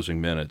the closing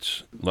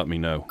minutes, let me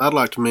know. I'd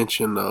like to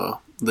mention the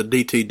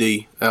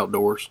DTD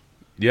Outdoors.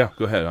 Yeah,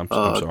 go ahead. I'm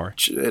sorry.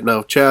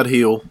 Chad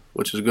Hill,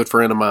 which is a good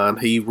friend of mine,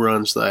 he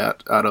runs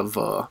that out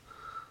of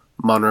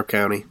Monroe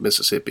County,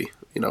 Mississippi,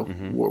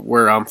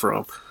 where I'm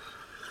from.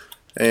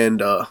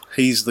 And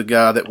he's the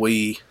guy that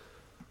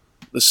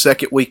the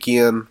second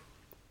weekend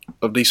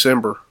of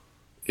December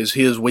is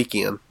his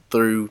weekend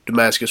through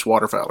Damascus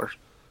Waterfowlers.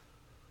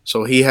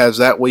 So he has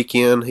that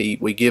weekend.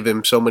 We give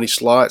him so many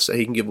slots that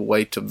he can give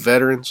away to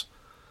veterans,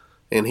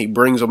 and he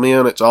brings them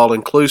in. It's all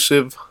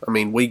inclusive. I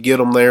mean, we get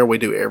them there. We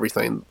do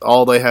everything.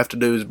 All they have to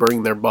do is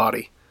bring their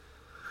body.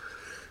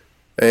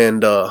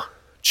 And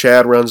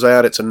Chad runs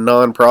that. It's a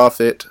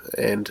non-profit,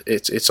 and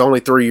it's only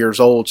 3 years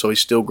old, so he's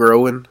still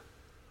growing.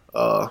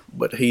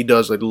 But he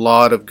does a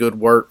lot of good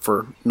work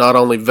for not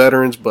only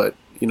veterans, but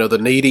the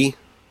needy.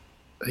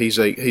 He's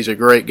a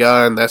great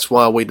guy, and that's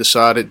why we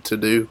decided to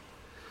do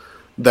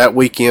that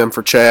weekend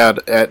for Chad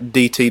at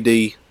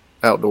DTD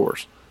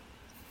Outdoors.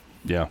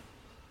 Yeah,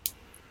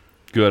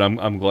 good.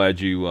 I'm glad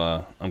you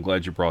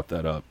brought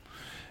that up.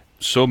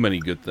 So many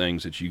good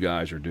things that you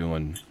guys are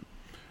doing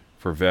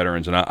for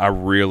veterans, and I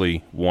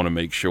really want to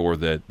make sure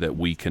that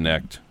we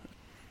connect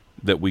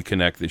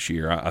this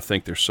year. I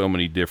think there's so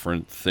many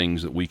different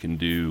things that we can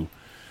do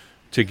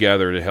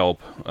together to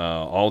help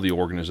all the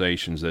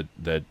organizations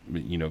the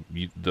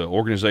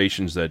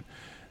organizations that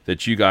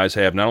you guys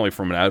have, not only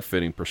from an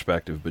outfitting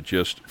perspective, but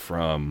just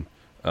from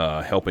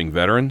helping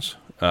veterans.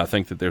 I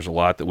think that there's a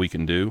lot that we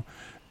can do.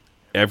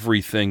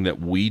 Everything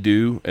that we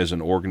do as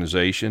an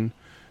organization,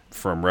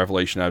 from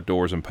Revelation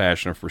Outdoors and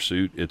Passion of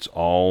Pursuit, it's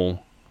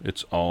all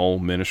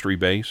ministry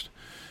based,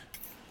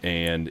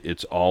 and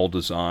it's all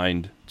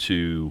designed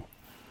to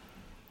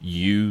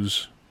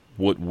use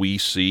what we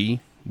see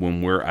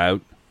when we're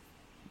out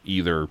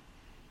either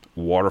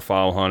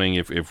waterfowl hunting,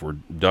 if we're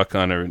duck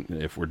hunting,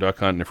 if we're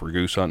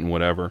goose hunting,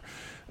 whatever,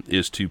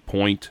 is to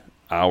point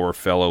our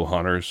fellow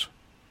hunters,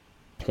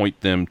 point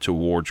them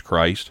towards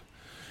Christ,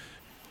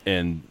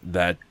 and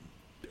that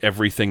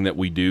everything that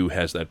we do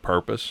has that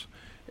purpose.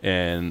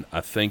 And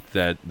I think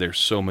that there's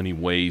so many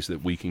ways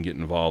that we can get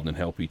involved and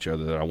help each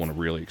other that I want to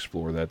really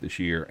explore that this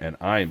year. And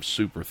I am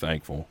super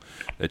thankful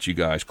that you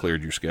guys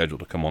cleared your schedule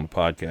to come on the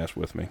podcast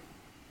with me.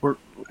 We're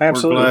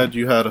Absolutely. glad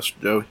you had us,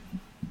 Joey.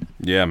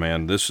 Yeah,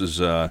 man, this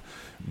is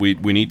we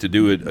need to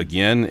do it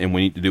again, and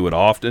we need to do it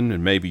often,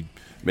 and maybe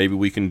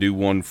we can do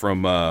one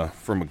from a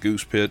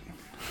goose pit.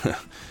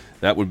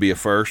 That would be a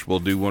first. We'll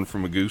do one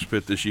from a goose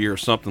pit this year or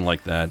something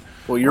like that.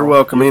 Well, you're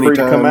welcome You're free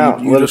to anytime. come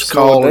out. You Let just us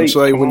call know a and date.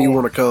 say Come when you on.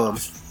 want to come.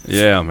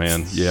 Yeah,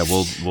 man. Yeah,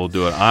 we'll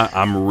do it.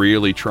 I'm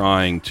really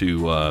trying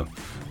to.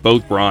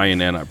 Both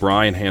Brian and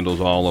Brian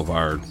handles all of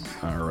our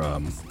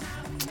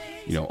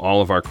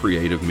all of our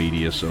creative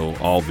media, so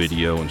all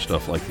video and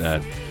stuff like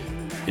that.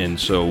 And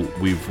so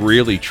we've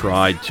really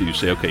tried to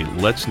say, okay,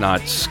 let's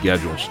not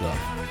schedule stuff.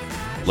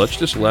 Let's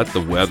just let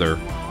the weather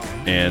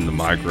and the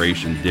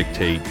migration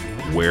dictate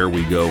where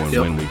we go and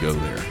when we go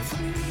there.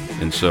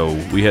 And so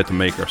we had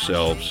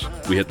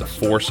to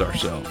force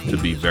ourselves to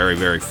be very,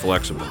 very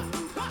flexible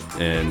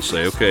and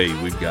say, okay,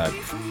 we've got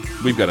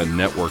a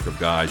network of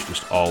guys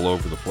just all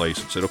over the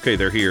place and said, okay,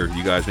 they're here.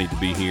 You guys need to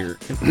be here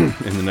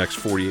in the next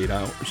 48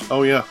 hours.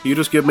 Oh, yeah. You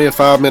just give me a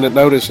 5-minute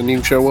notice and you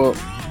can show up.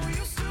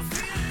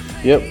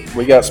 Yep,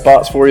 we got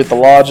spots for you at the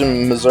lodge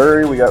in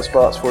Missouri. We got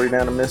spots for you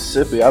down in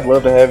Mississippi. I'd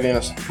love to have you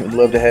we'd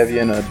love to have you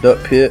in a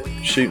duck pit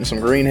shooting some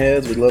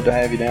greenheads. We'd love to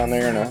have you down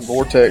there in a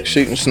vortex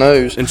shooting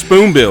snows. And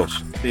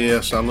spoonbills.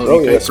 Yes, I love Oh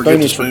you. yeah, Can't forget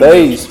the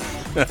spoonies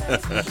for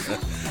spoon.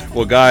 days.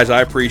 Well, guys,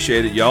 I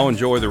appreciate it. Y'all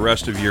enjoy the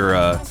rest of your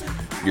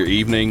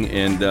evening,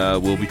 and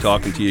we'll be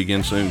talking to you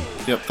again soon.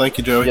 Yep, thank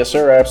you, Joey. Yes,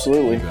 sir,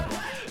 absolutely.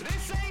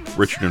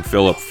 Richard and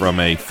Philip,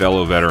 from a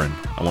fellow veteran,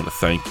 I want to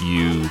thank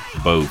you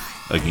both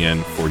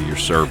again for your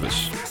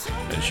service.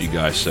 As you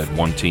guys said,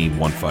 one team,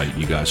 one fight.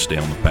 You guys stay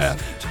on the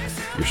path.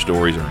 Your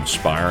stories are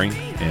inspiring,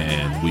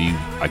 and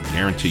I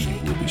guarantee you,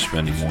 we'll be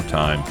spending more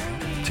time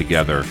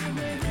together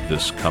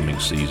this coming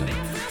season.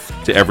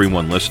 To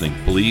everyone listening,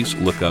 please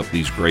look up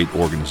these great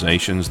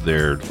organizations.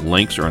 Their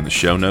links are in the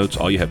show notes.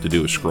 All you have to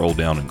do is scroll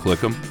down and click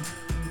them.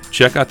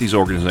 Check out these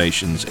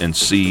organizations and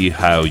see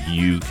how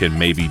you can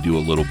maybe do a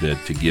little bit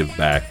to give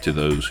back to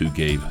those who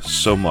gave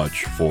so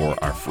much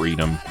for our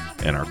freedom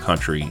and our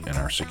country and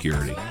our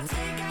security.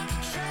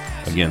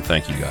 Again,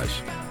 thank you guys.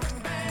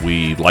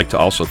 We'd like to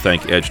also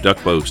thank Edge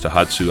Duck Boats,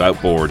 Tohatsu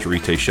Outboards,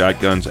 Rite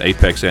Shotguns,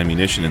 Apex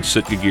Ammunition, and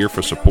Sitka Gear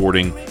for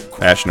supporting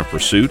Passion of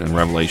Pursuit and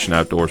Revelation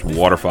Outdoors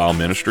Waterfowl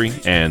Ministry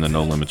and the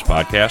No Limits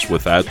podcast.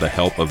 Without the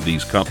help of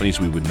these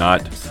companies, we would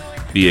not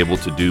be able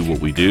to do what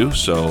we do.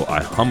 So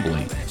I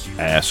humbly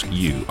ask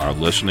you, our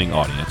listening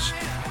audience,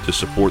 to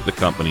support the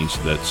companies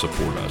that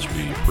support us.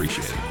 We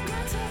appreciate it.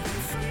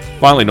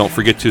 Finally, don't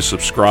forget to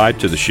subscribe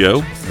to the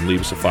show and leave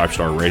us a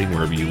 5-star rating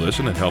wherever you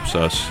listen. It helps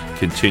us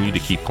continue to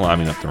keep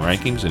climbing up the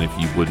rankings. And if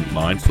you wouldn't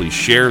mind, please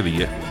share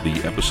the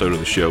episode of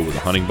the show with a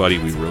hunting buddy.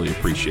 We really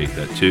appreciate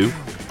that too.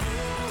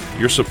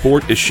 Your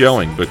support is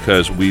showing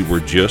because we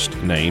were just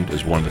named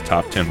as one of the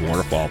top 10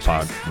 waterfowl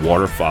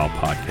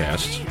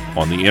podcasts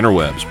on the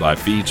interwebs by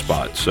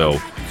FeedSpot. So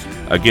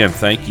again,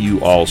 thank you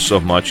all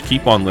so much.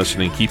 Keep on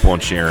listening. Keep on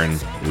sharing.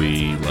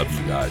 We love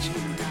you guys.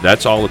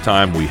 That's all the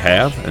time we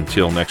have.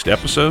 Until next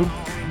episode,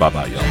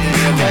 bye-bye,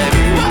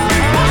 y'all.